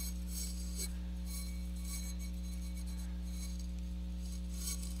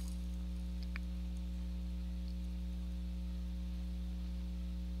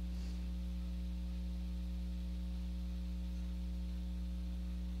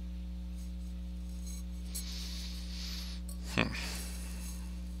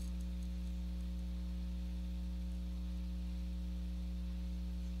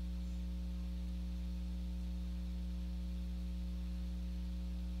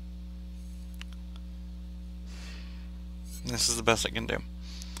 This is the best I can do.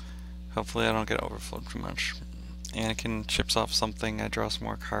 Hopefully I don't get overflowed too much. Anakin chips off something, I draw some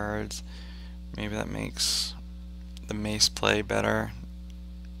more cards. Maybe that makes the mace play better.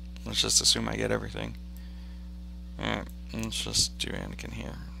 Let's just assume I get everything. Alright, let's just do Anakin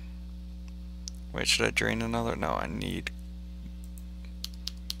here. Wait, should I drain another? No, I need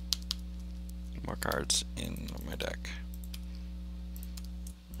more cards in my deck.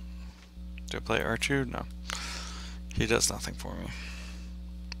 Do I play R2? No. He does nothing for me.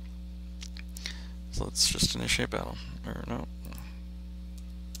 So let's just initiate battle. Or no.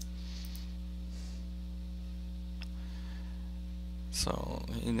 So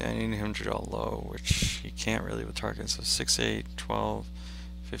I need him to draw low, which he can't really with target. So 6, 8, 12,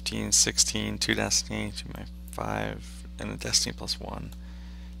 15, 16, 2 Destiny, 2 my 5, and a Destiny plus 1.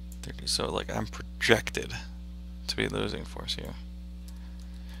 30. So like I'm projected to be losing force here.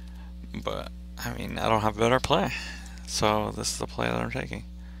 But I mean, I don't have a better play. So this is the play that I'm taking.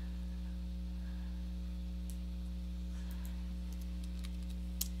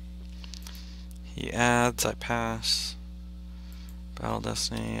 He adds, I pass. Battle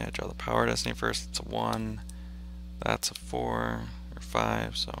Destiny, I draw the Power Destiny first, it's a 1. That's a 4 or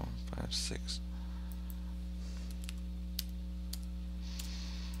 5, so 5, 6.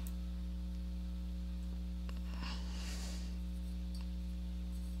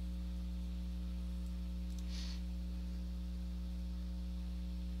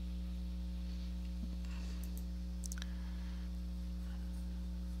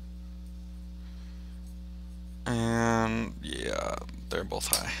 And yeah, they're both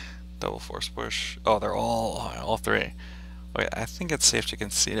high. Double force push. Oh, they're all high, all 3. Wait, I think it's safe to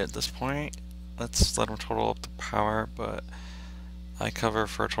concede at this point. Let's let him total up the power, but I cover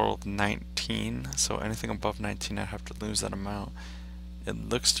for a total of 19, so anything above 19 I'd have to lose that amount. It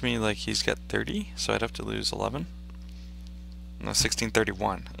looks to me like he's got 30, so I'd have to lose 11. No,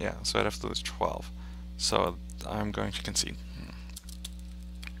 1631, yeah, so I'd have to lose 12. So I'm going to concede.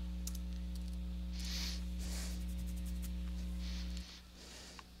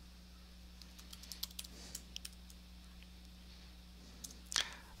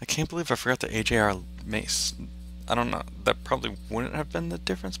 I can't believe I forgot the AJR mace. I don't know, that probably wouldn't have been the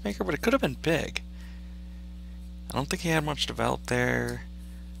difference maker, but it could have been big. I don't think he had much developed there.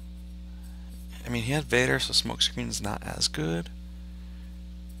 I mean, he had Vader, so smokescreen's not as good.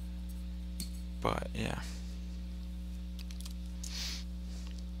 But, yeah.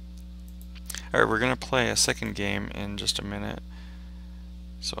 Alright, we're going to play a second game in just a minute.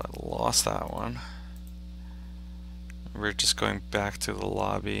 So I lost that one. We're just going back to the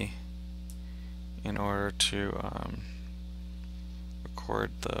lobby in order to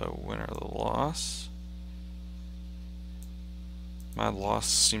record the winner of the loss. My loss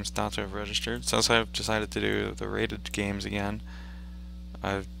seems not to have registered. Since I've decided to do the rated games again,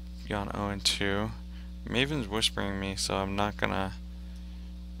 I've gone 0-2. Maven's whispering me, so I'm not gonna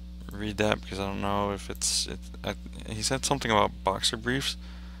read that because I don't know if he said something about boxer briefs,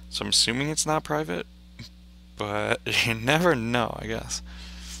 so I'm assuming it's not private, but you never know, I guess.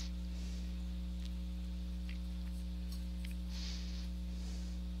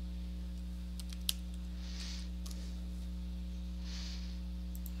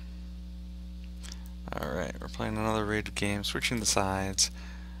 Alright, we're playing another rated game, switching the sides.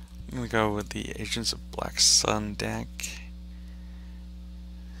 I'm gonna go with the Agents of Black Sun deck.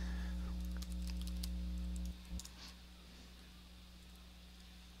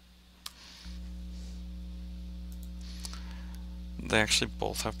 They actually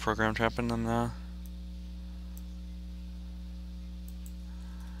both have Program Trap in them now.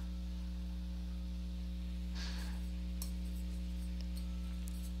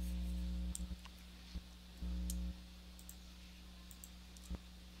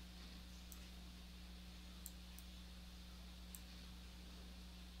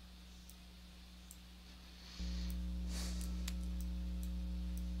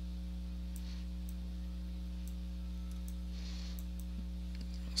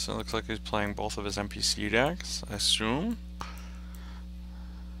 So it looks like he's playing both of his NPC decks, I assume.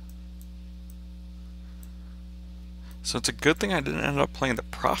 So it's a good thing I didn't end up playing the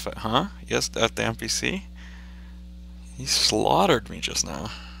Prophet, huh? Yes, at the NPC. He slaughtered me just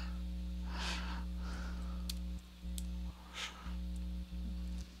now.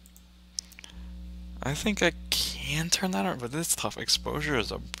 I think I can turn that on, but this tough exposure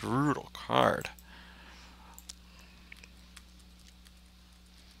is a brutal card.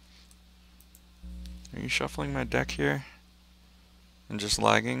 Are you shuffling my deck here? And just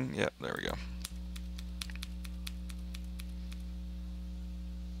lagging? Yep, there we go.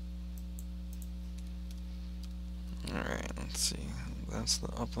 Alright, let's see. That's the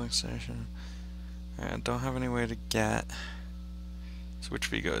uplink station. Alright, I don't have any way to get... So which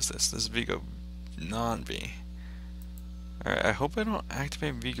Vigo is this? This is Vigo non-V. Alright, I hope I don't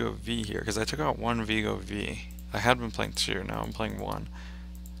activate Vigo V here, because I took out one Vigo V. I had been playing two, now I'm playing one.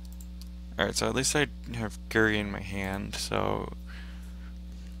 Alright, so at least I have Guri in my hand, so...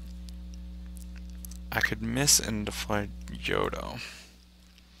 I could miss and deploy Yodo.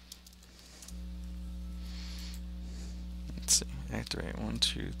 Let's see, activate 1,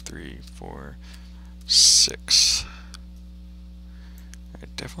 2, 3, 4, 6.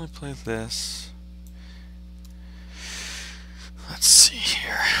 Alright, definitely play this. Let's see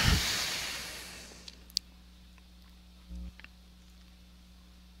here.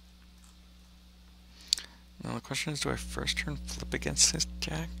 Now the question is, do I first turn flip against this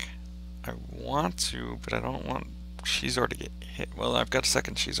jack? I want to, but I don't want Shizar to get hit. Well, I've got a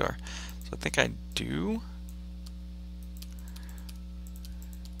second Shizar, so I think I do.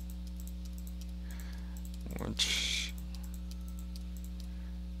 Which,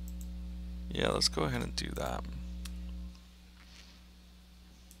 yeah, let's go ahead and do that.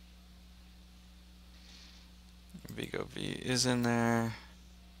 Vigo V is in there,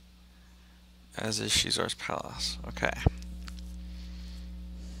 as is Shizar's Palace. Okay.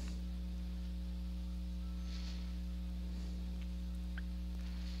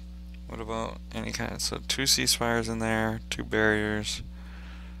 What about any kind? So 2 ceasefires in there, 2 barriers.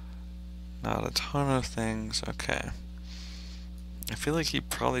 Not a ton of things. Okay. I feel like he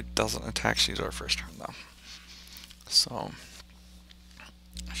probably doesn't attack Shizar first turn though. So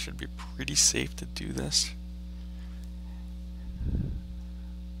I should be pretty safe to do this.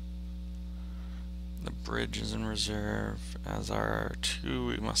 The bridge is in reserve, as are 2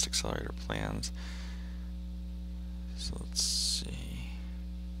 we must accelerate our plans. So let's see.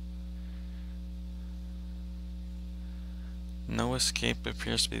 No escape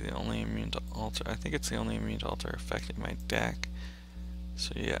appears to be the only immune to alter. I think it's the only immune to alter effect in my deck.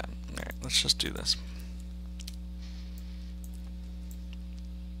 So yeah, alright, let's just do this.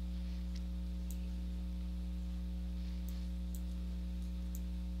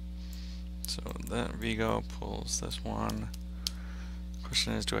 So that Vigo pulls this one.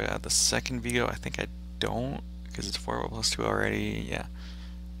 Question is, do I add the second Vigo? I think I don't, because it's 4 plus 2 already. Yeah.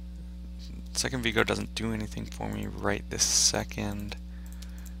 Second Vigo doesn't do anything for me right this second.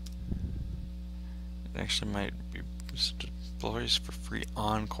 It actually might be deploys for free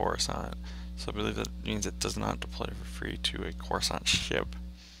on Coruscant. So I believe that means it does not deploy for free to a Coruscant ship.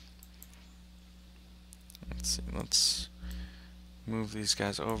 Let's see, let's move these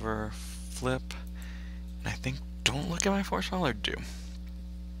guys over, flip, and I think don't look at my force pile or do.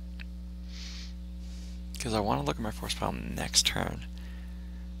 Because I want to look at my force pile next turn.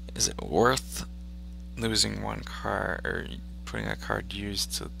 Is it worth losing one card or putting a card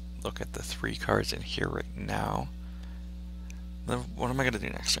used to look at the 3 cards in here right now? Then what am I going to do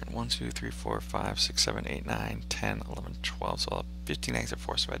next turn? 1, 2, 3, 4, 5, 6, 7, 8, 9, 10, 11, 12. So I'll have 15 active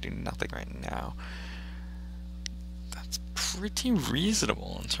force if I do nothing right now. That's pretty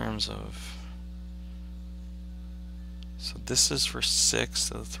reasonable in terms of... So this is for 6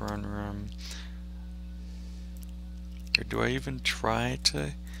 to the throne room. Or do I even try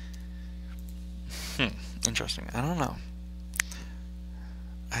to... Interesting. I don't know.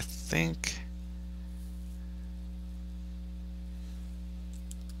 I think...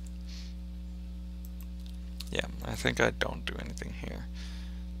 Yeah, I think I don't do anything here.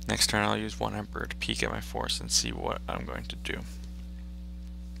 Next turn I'll use 1 Emperor to peek at my force and see what I'm going to do.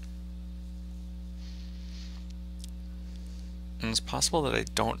 And it's possible that I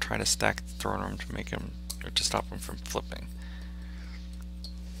don't try to stack the throne room to make him, or to stop him from flipping.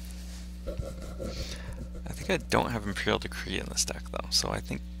 I think I don't have Imperial Decree in this deck though, so I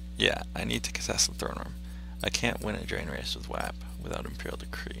think, yeah, I need to contest the throne room. I can't win a drain race with whap without Imperial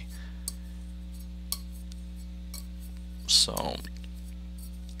Decree. So,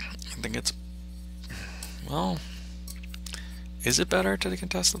 I think it's, well, is it better to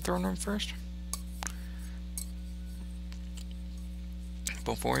contest the throne room first?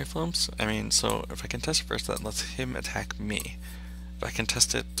 before he flips. I mean, so if I contest it first, that lets him attack me. If I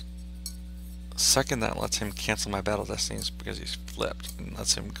contest it second, that lets him cancel my battle destinies because he's flipped, and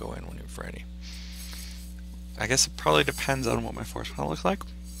lets him go in when he's ready. I guess it probably depends on what my force pile looks like.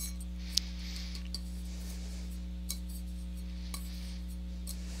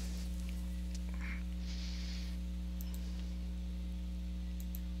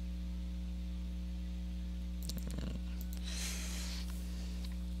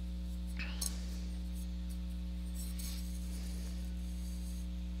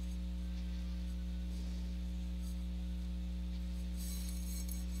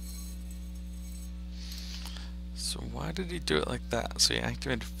 So why did he do it like that? So he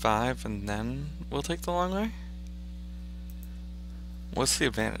activated 5 and then we'll take the long way? What's the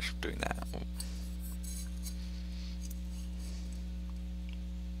advantage of doing that?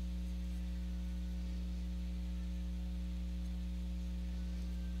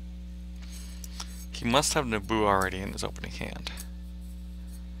 He must have Naboo already in his opening hand.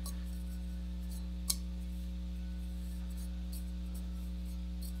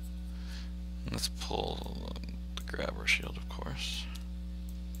 Let's pull the grabber shield, of course.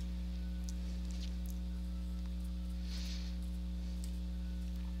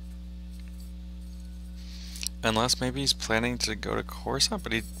 Unless maybe he's planning to go to Coruscant,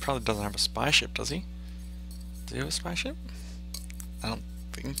 but he probably doesn't have a spy ship, does he? Does he have a spy ship? I don't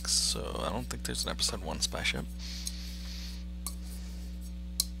think so. I don't think there's an episode 1 spy ship.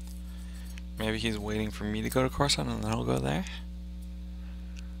 Maybe he's waiting for me to go to Coruscant and then he'll go there?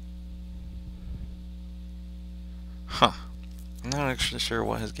 Huh. I'm not actually sure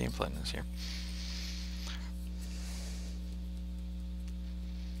what his game plan is here.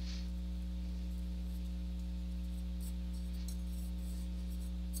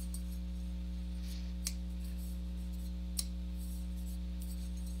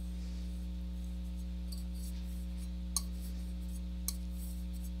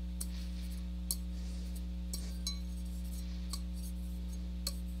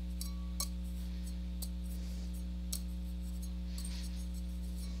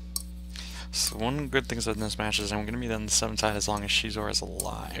 So one good thing in this match is I'm going to be on the 7 side as long as Shizor is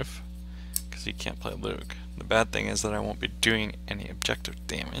alive, because he can't play Luke. The bad thing is that I won't be doing any objective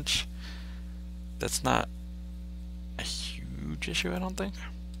damage. That's not a huge issue, I don't think.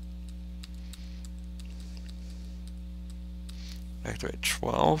 Activate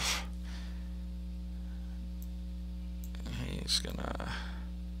 12. He's gonna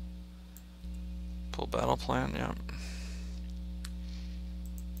pull battle plan, yeah.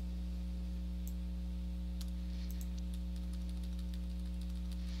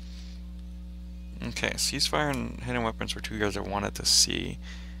 Okay, ceasefire and hidden weapons were 2 guards I wanted to see,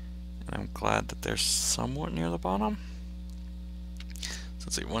 and I'm glad that they're somewhat near the bottom. So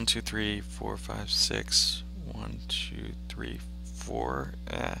let's see, 1, 2, 3, 4, 5, 6, 1, 2, 3, 4.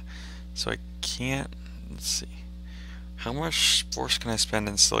 So I can't, let's see, how much force can I spend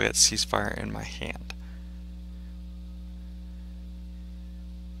and still get ceasefire in my hand?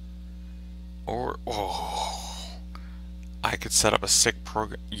 Or, oh, I could set up a sick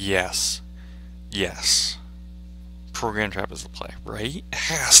program, yes. Yes. Program trap is the play, right? It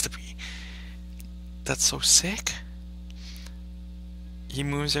has to be. That's so sick. He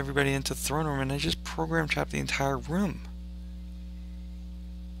moves everybody into the throne room and I just program trap the entire room.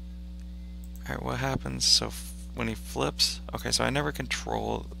 Alright, what happens? So when he flips, okay, so I never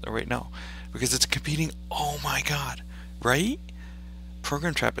control, or wait, no, because it's competing, oh my god, right?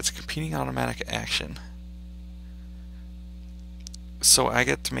 Program trap, it's a competing automatic action. So I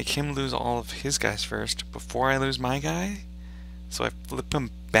get to make him lose all of his guys first before I lose my guy? So I flip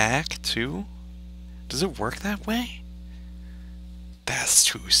him back too? Does it work that way? That's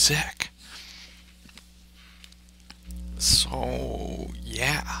too sick. So,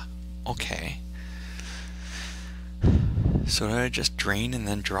 yeah. Okay. So did I just drain and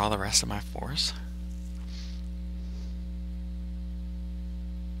then draw the rest of my force?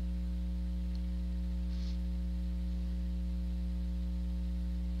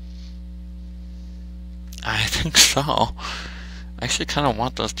 I think so. I actually kind of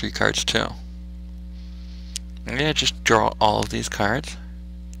want those 3 cards too. Maybe I just draw all of these cards.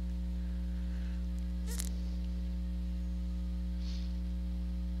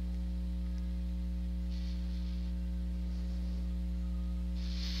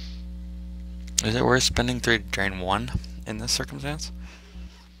 Is it worth spending 3 to drain 1 in this circumstance?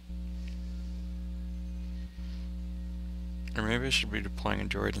 Or maybe I should be deploying a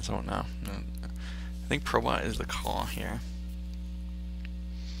droid and so on now. No. I think Probot is the call here.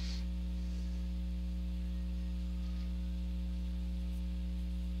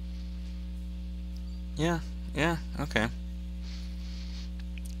 Yeah, yeah, okay.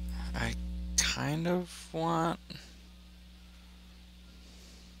 I kind of want...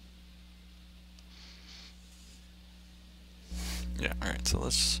 Yeah, alright, so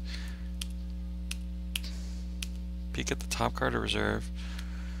let's peek at the top card of reserve.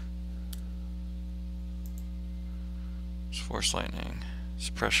 Force Lightning.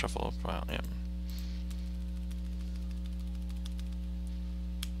 Suppress Shuffle Pile, yep.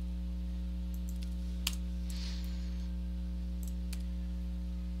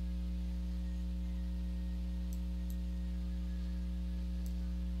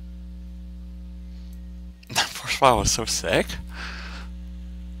 That force pile was so sick.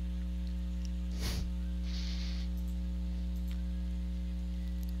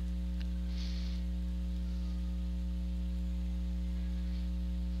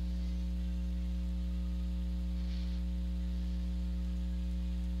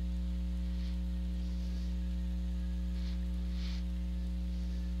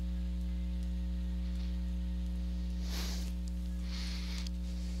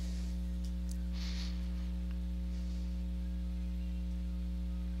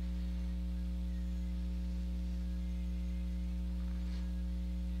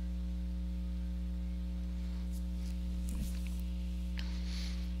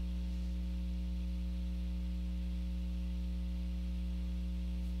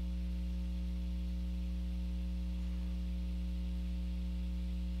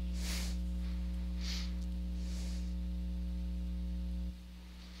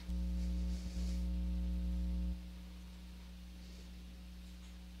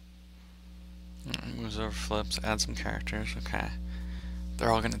 Moves over, flips, add some characters. Okay.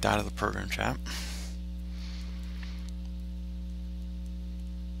 They're all gonna die to the program chat.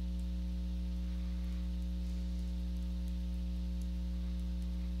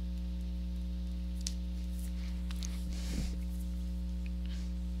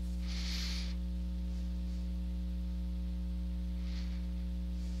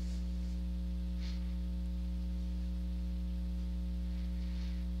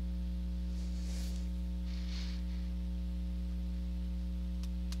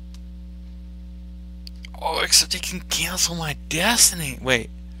 Oh, except he can cancel my destiny.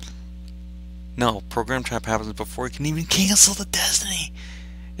 Wait. No, program trap happens before he can even cancel the destiny.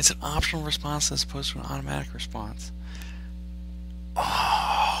 It's an optional response as opposed to an automatic response.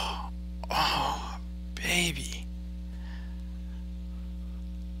 Oh, baby.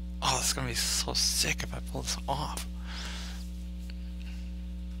 Oh, this is gonna be so sick if I pull this off.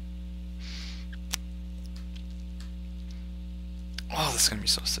 Oh, this is gonna be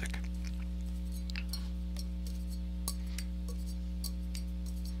so sick.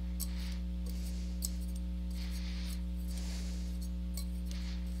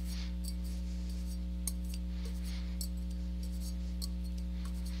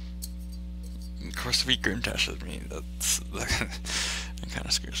 Of course, if he grim dashes me, that kind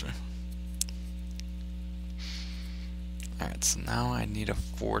of scares me. Alright, so now I need a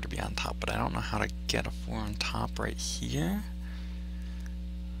 4 to be on top, but I don't know how to get a 4 on top right here.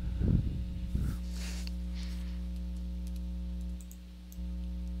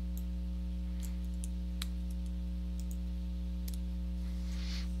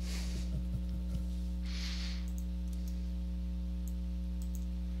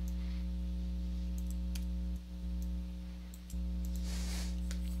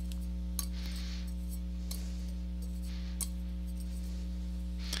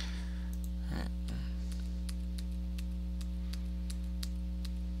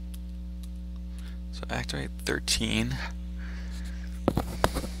 So activate 13.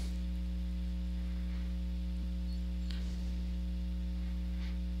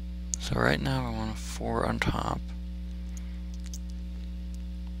 So right now I want a 4 on top.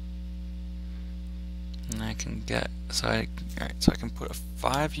 And I can get, alright, so I can put a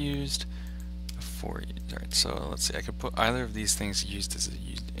 5 used, a 4 used. Alright, so let's see, I could put either of these things used as a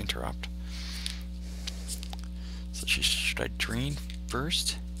used interrupt. So should I drain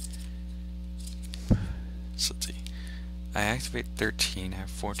first? So let's see. I activate 13, I have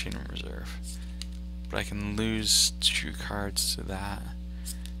 14 in reserve. But I can lose 2 cards to that.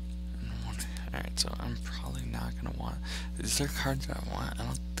 Alright, so I'm probably not going to want... Is there cards that I want? I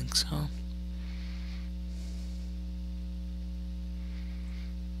don't think so.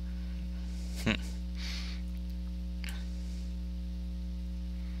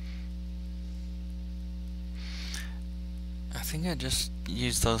 I think I just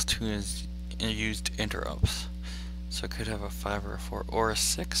used those 2 as used interrupts. So I could have a 5 or a 4 or a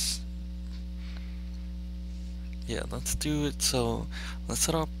 6. Yeah, let's do it. So let's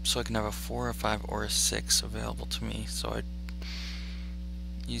set up so I can have a 4, a 5, or a 6 available to me. So I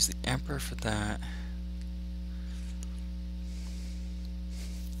use the emperor for that.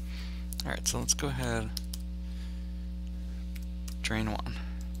 Alright, so let's go ahead, drain 1.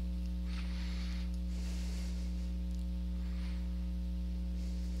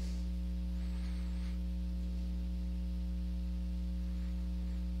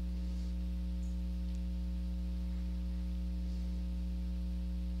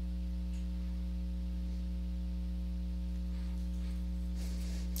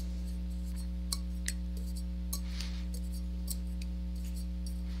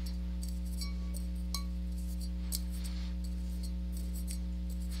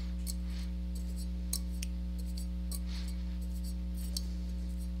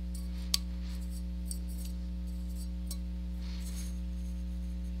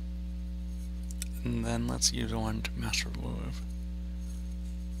 And then let's use one to master remove.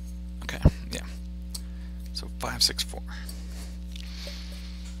 Okay, yeah. So 5, 6, 4.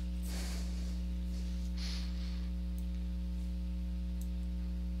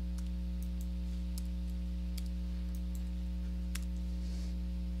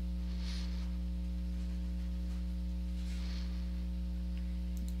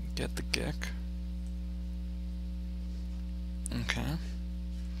 Get the gick. Okay.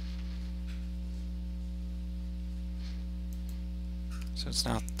 So it's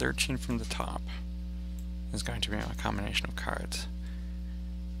now 13 from the top. Is going to be a combination of cards.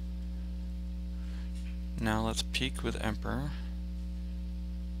 Now let's peek with Emperor.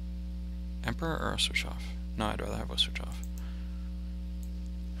 Emperor or a switch off? No, I'd rather have a switch off.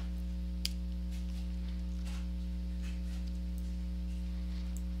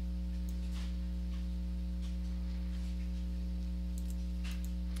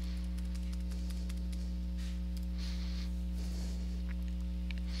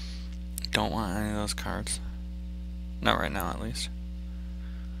 Don't want any of those cards. Not right now, at least.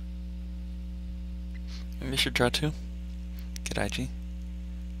 Maybe I should draw 2. Get IG.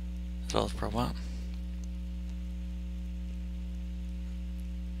 As well as Pro Whap.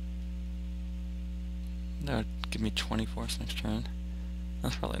 That would give me 20 force next turn.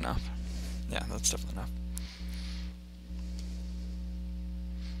 That's probably enough. Yeah, that's definitely enough.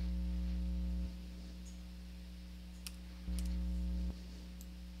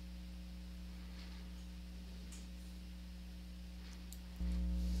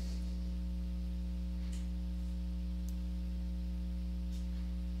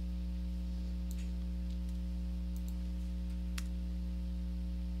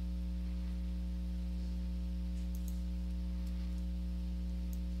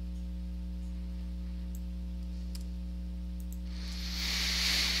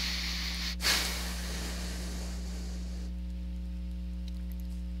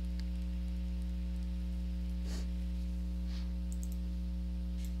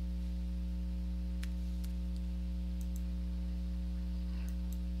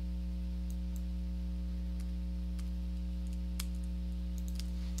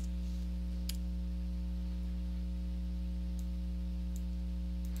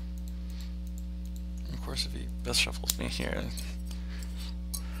 Of course, if he best shuffles me here.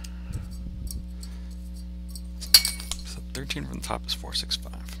 So 13 from the top is 4, 6,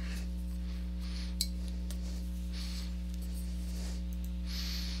 5.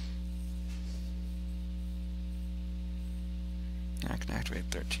 I can activate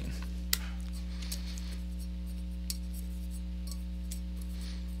 13.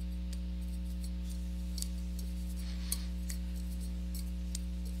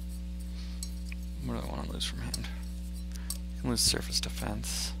 What do I want to lose from hand? I can lose surface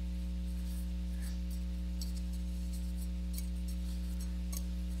defense.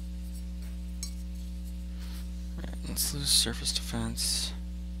 Alright, let's lose surface defense.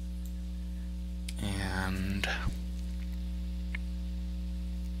 And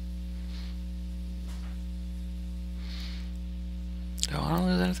do I want to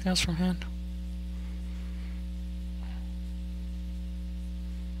lose anything else from hand?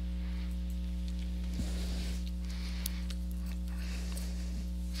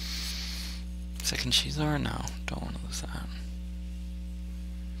 Second Shizar? No, don't want to lose that.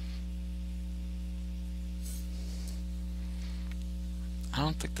 I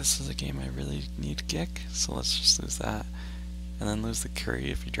don't think this is a game I really need Gick, so let's just lose that. And then lose the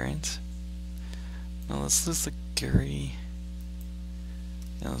Curry if he drains. No, let's lose the Gary.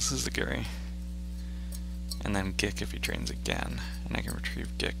 Yeah, let's lose the Gary. And then Gick if he drains again. And I can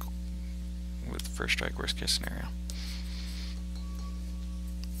retrieve Gick with first strike, worst case scenario.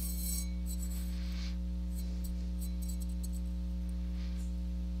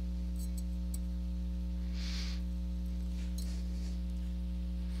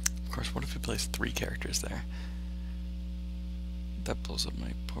 Of course, what if he plays 3 characters there? That blows up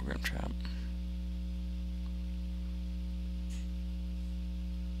my program trap.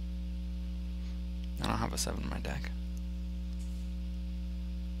 I don't have a 7 in my deck.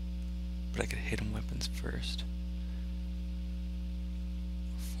 But I could hit him weapons first.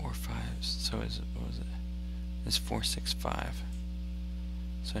 4 5s. So is it, what was it? It's 4 6 5.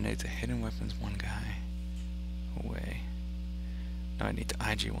 So I need to hidden weapons one guy away. Now I need to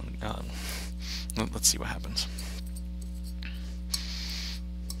IG one. Let's see what happens.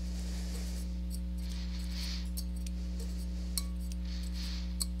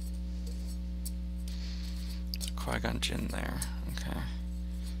 So Qui-Gon Jinn there. Okay.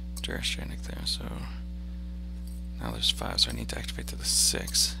 Stranik there. So now there's 5. So I need to activate to the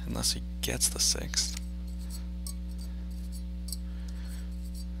 6, unless he gets the 6th.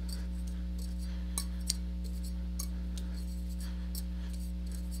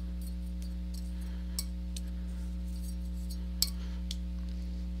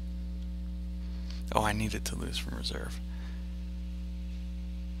 Oh, I needed to lose from reserve.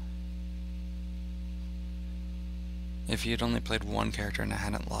 If he had only played 1 character and I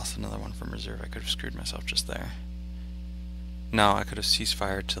hadn't lost another one from reserve, I could have screwed myself just there. No, I could have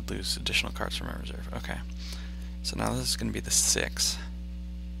ceasefire to lose additional cards from my reserve. Okay. So now this is going to be the 6.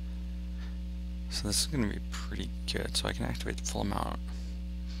 So this is going to be pretty good. So I can activate the full amount.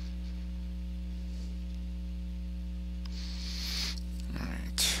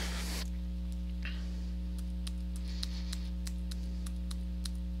 Alright.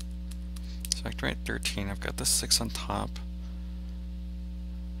 So activate 13. I've got the 6 on top.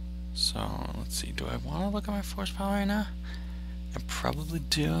 So let's see. Do I want to look at my force power right now? I probably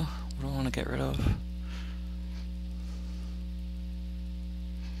do. What do I want to get rid of?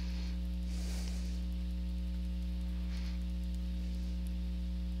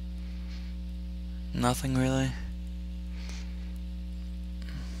 Nothing really.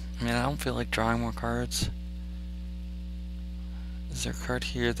 I mean, I don't feel like drawing more cards. Is there a card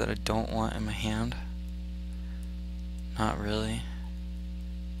here that I don't want in my hand? Not really.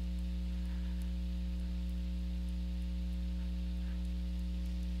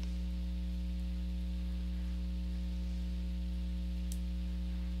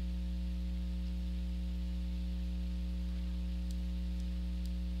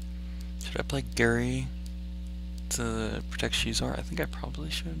 Should I play Gary to protect Shizor? I think I probably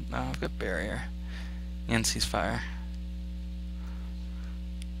should. No, I've got Barrier and Ceasefire.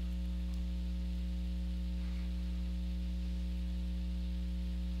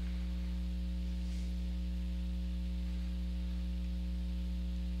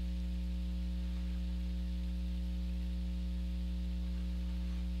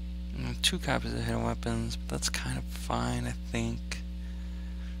 And 2 copies of hidden weapons, but that's kind of fine, I think.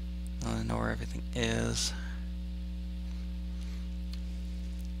 I know where everything is.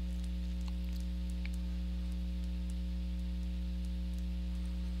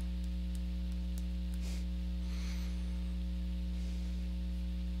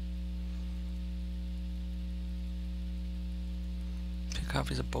 Two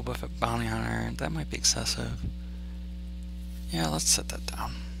copies of Boba Fett Bounty Hunter. That might be excessive. Yeah, let's set that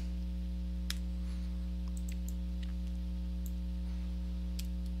down.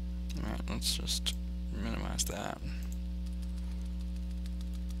 Alright, let's just minimize that.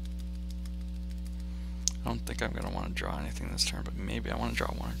 I don't think I'm going to want to draw anything this turn, but maybe I want to draw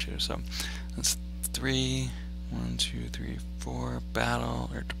 1 or 2. So that's 3, 1, 2, 3, 4,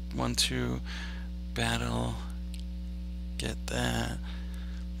 battle, or 1, 2, battle, get that.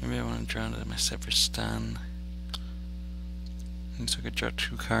 Maybe I want to draw to my set for stun. And so I could draw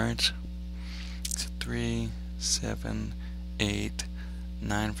 2 cards. So 3, 7, 8,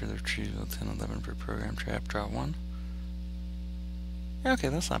 9 for the retrieval, 10, 11 for program trap, draw 1. Yeah, okay,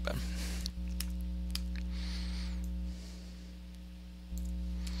 that's not bad.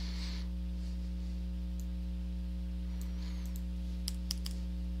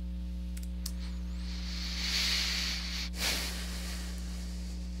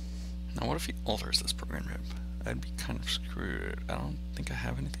 Now what if he alters this program trap? I'd be kind of screwed. I don't think I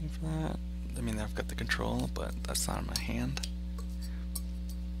have anything for that. I mean, I've got the control, but that's not in my hand.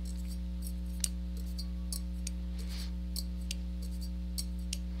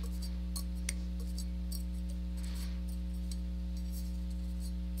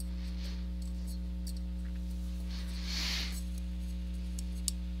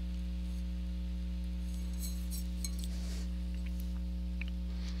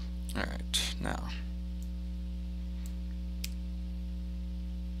 Alright, now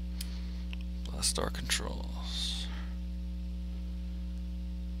Blast Star controls.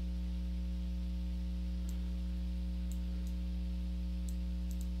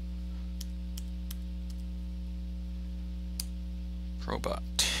 Robot.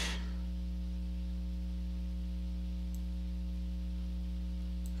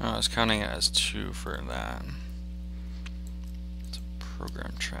 Oh, I was counting it as 2 for that. It's a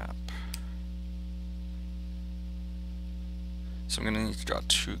program trap. So I'm going to need to draw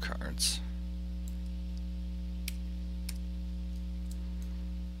 2 cards.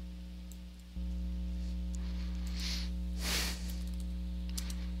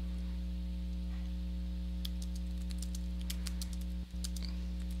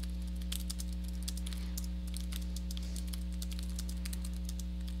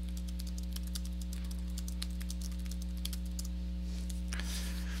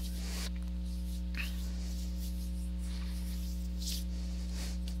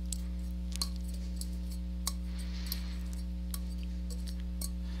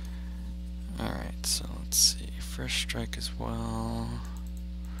 Alright, so let's see. First strike as well.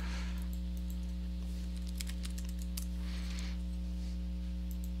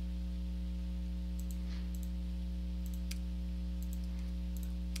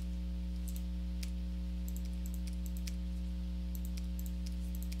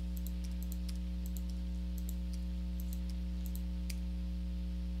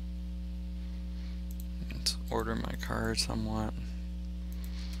 Let's order my card somewhat.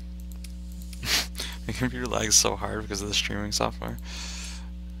 My computer lags so hard because of the streaming software.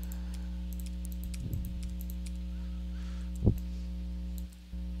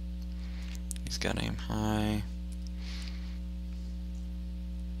 He's got aim high.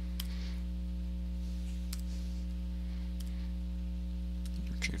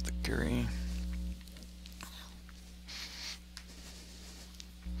 Retrieve the Guri.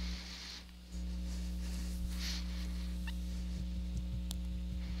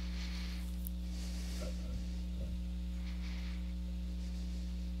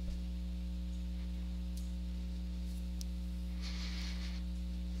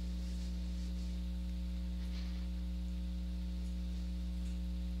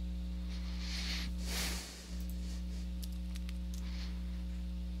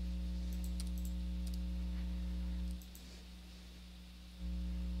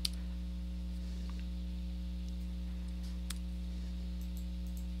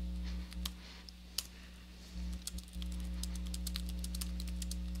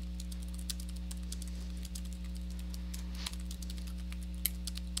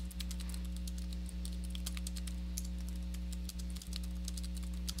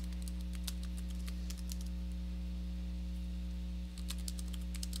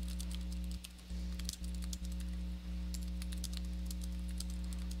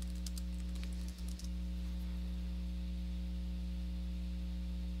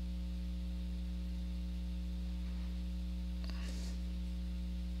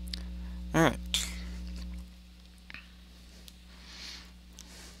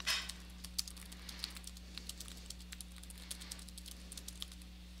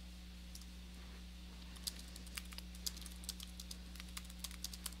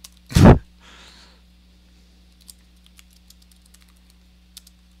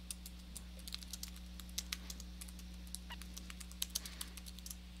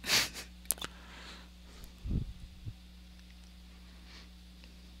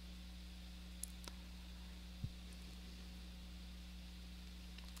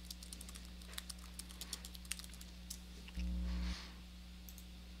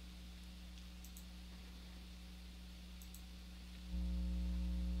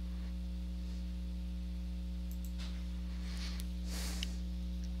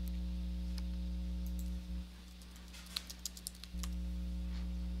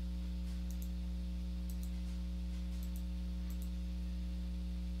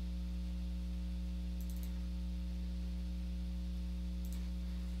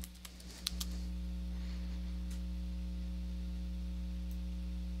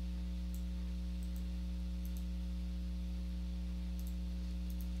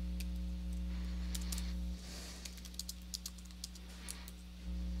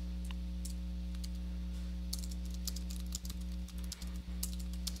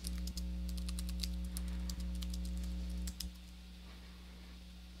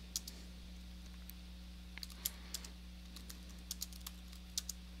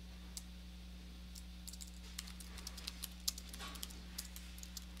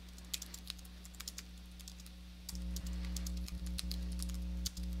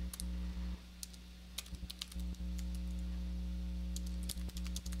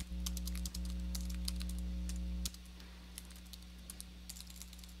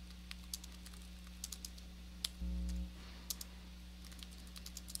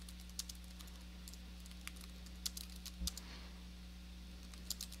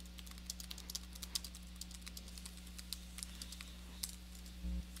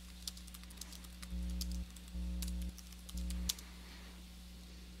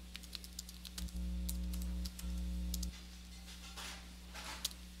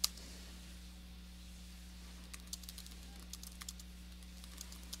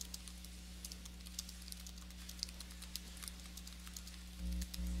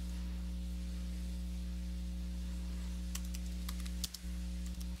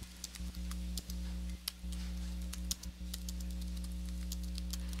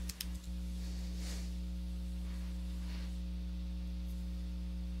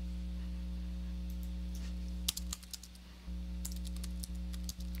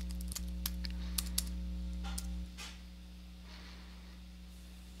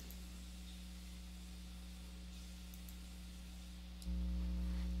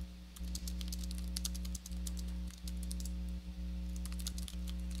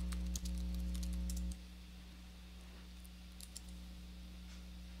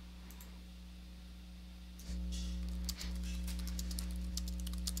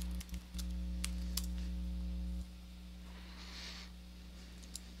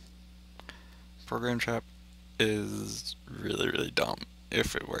 program chat is really, really dumb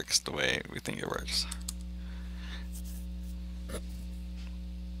if it works the way we think it works.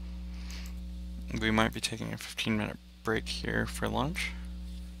 We might be taking a 15-minute break here for lunch.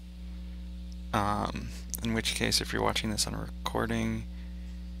 In which case, if you're watching this on a recording,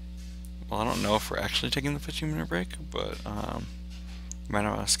 well, I don't know if we're actually taking the 15-minute break, but you might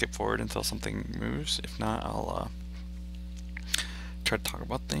want to skip forward until something moves. If not, I'll try to talk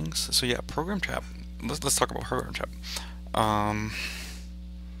about things. So yeah, program chat. Let's talk about program chat.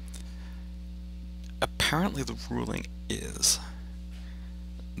 Apparently the ruling is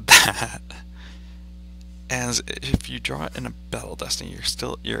that as if you draw it in a battle destiny,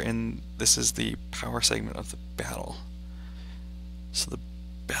 you're in, this is the power segment of the battle. So the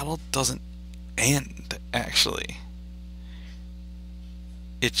battle doesn't end, actually.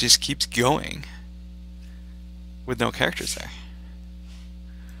 It just keeps going with no characters there.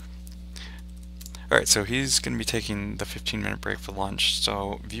 Alright, so he's going to be taking the 15-minute break for lunch.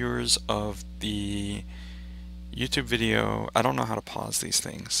 So viewers of the YouTube video, I don't know how to pause these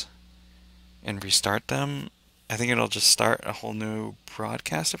things and restart them. I think it'll just start a whole new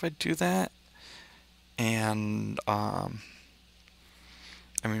broadcast if I do that. And I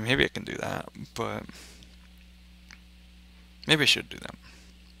mean, maybe I can do that, but maybe I should do that.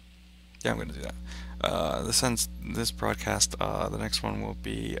 Yeah, I'm gonna do that. This broadcast, the next one will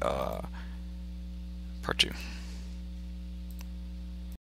be part 2.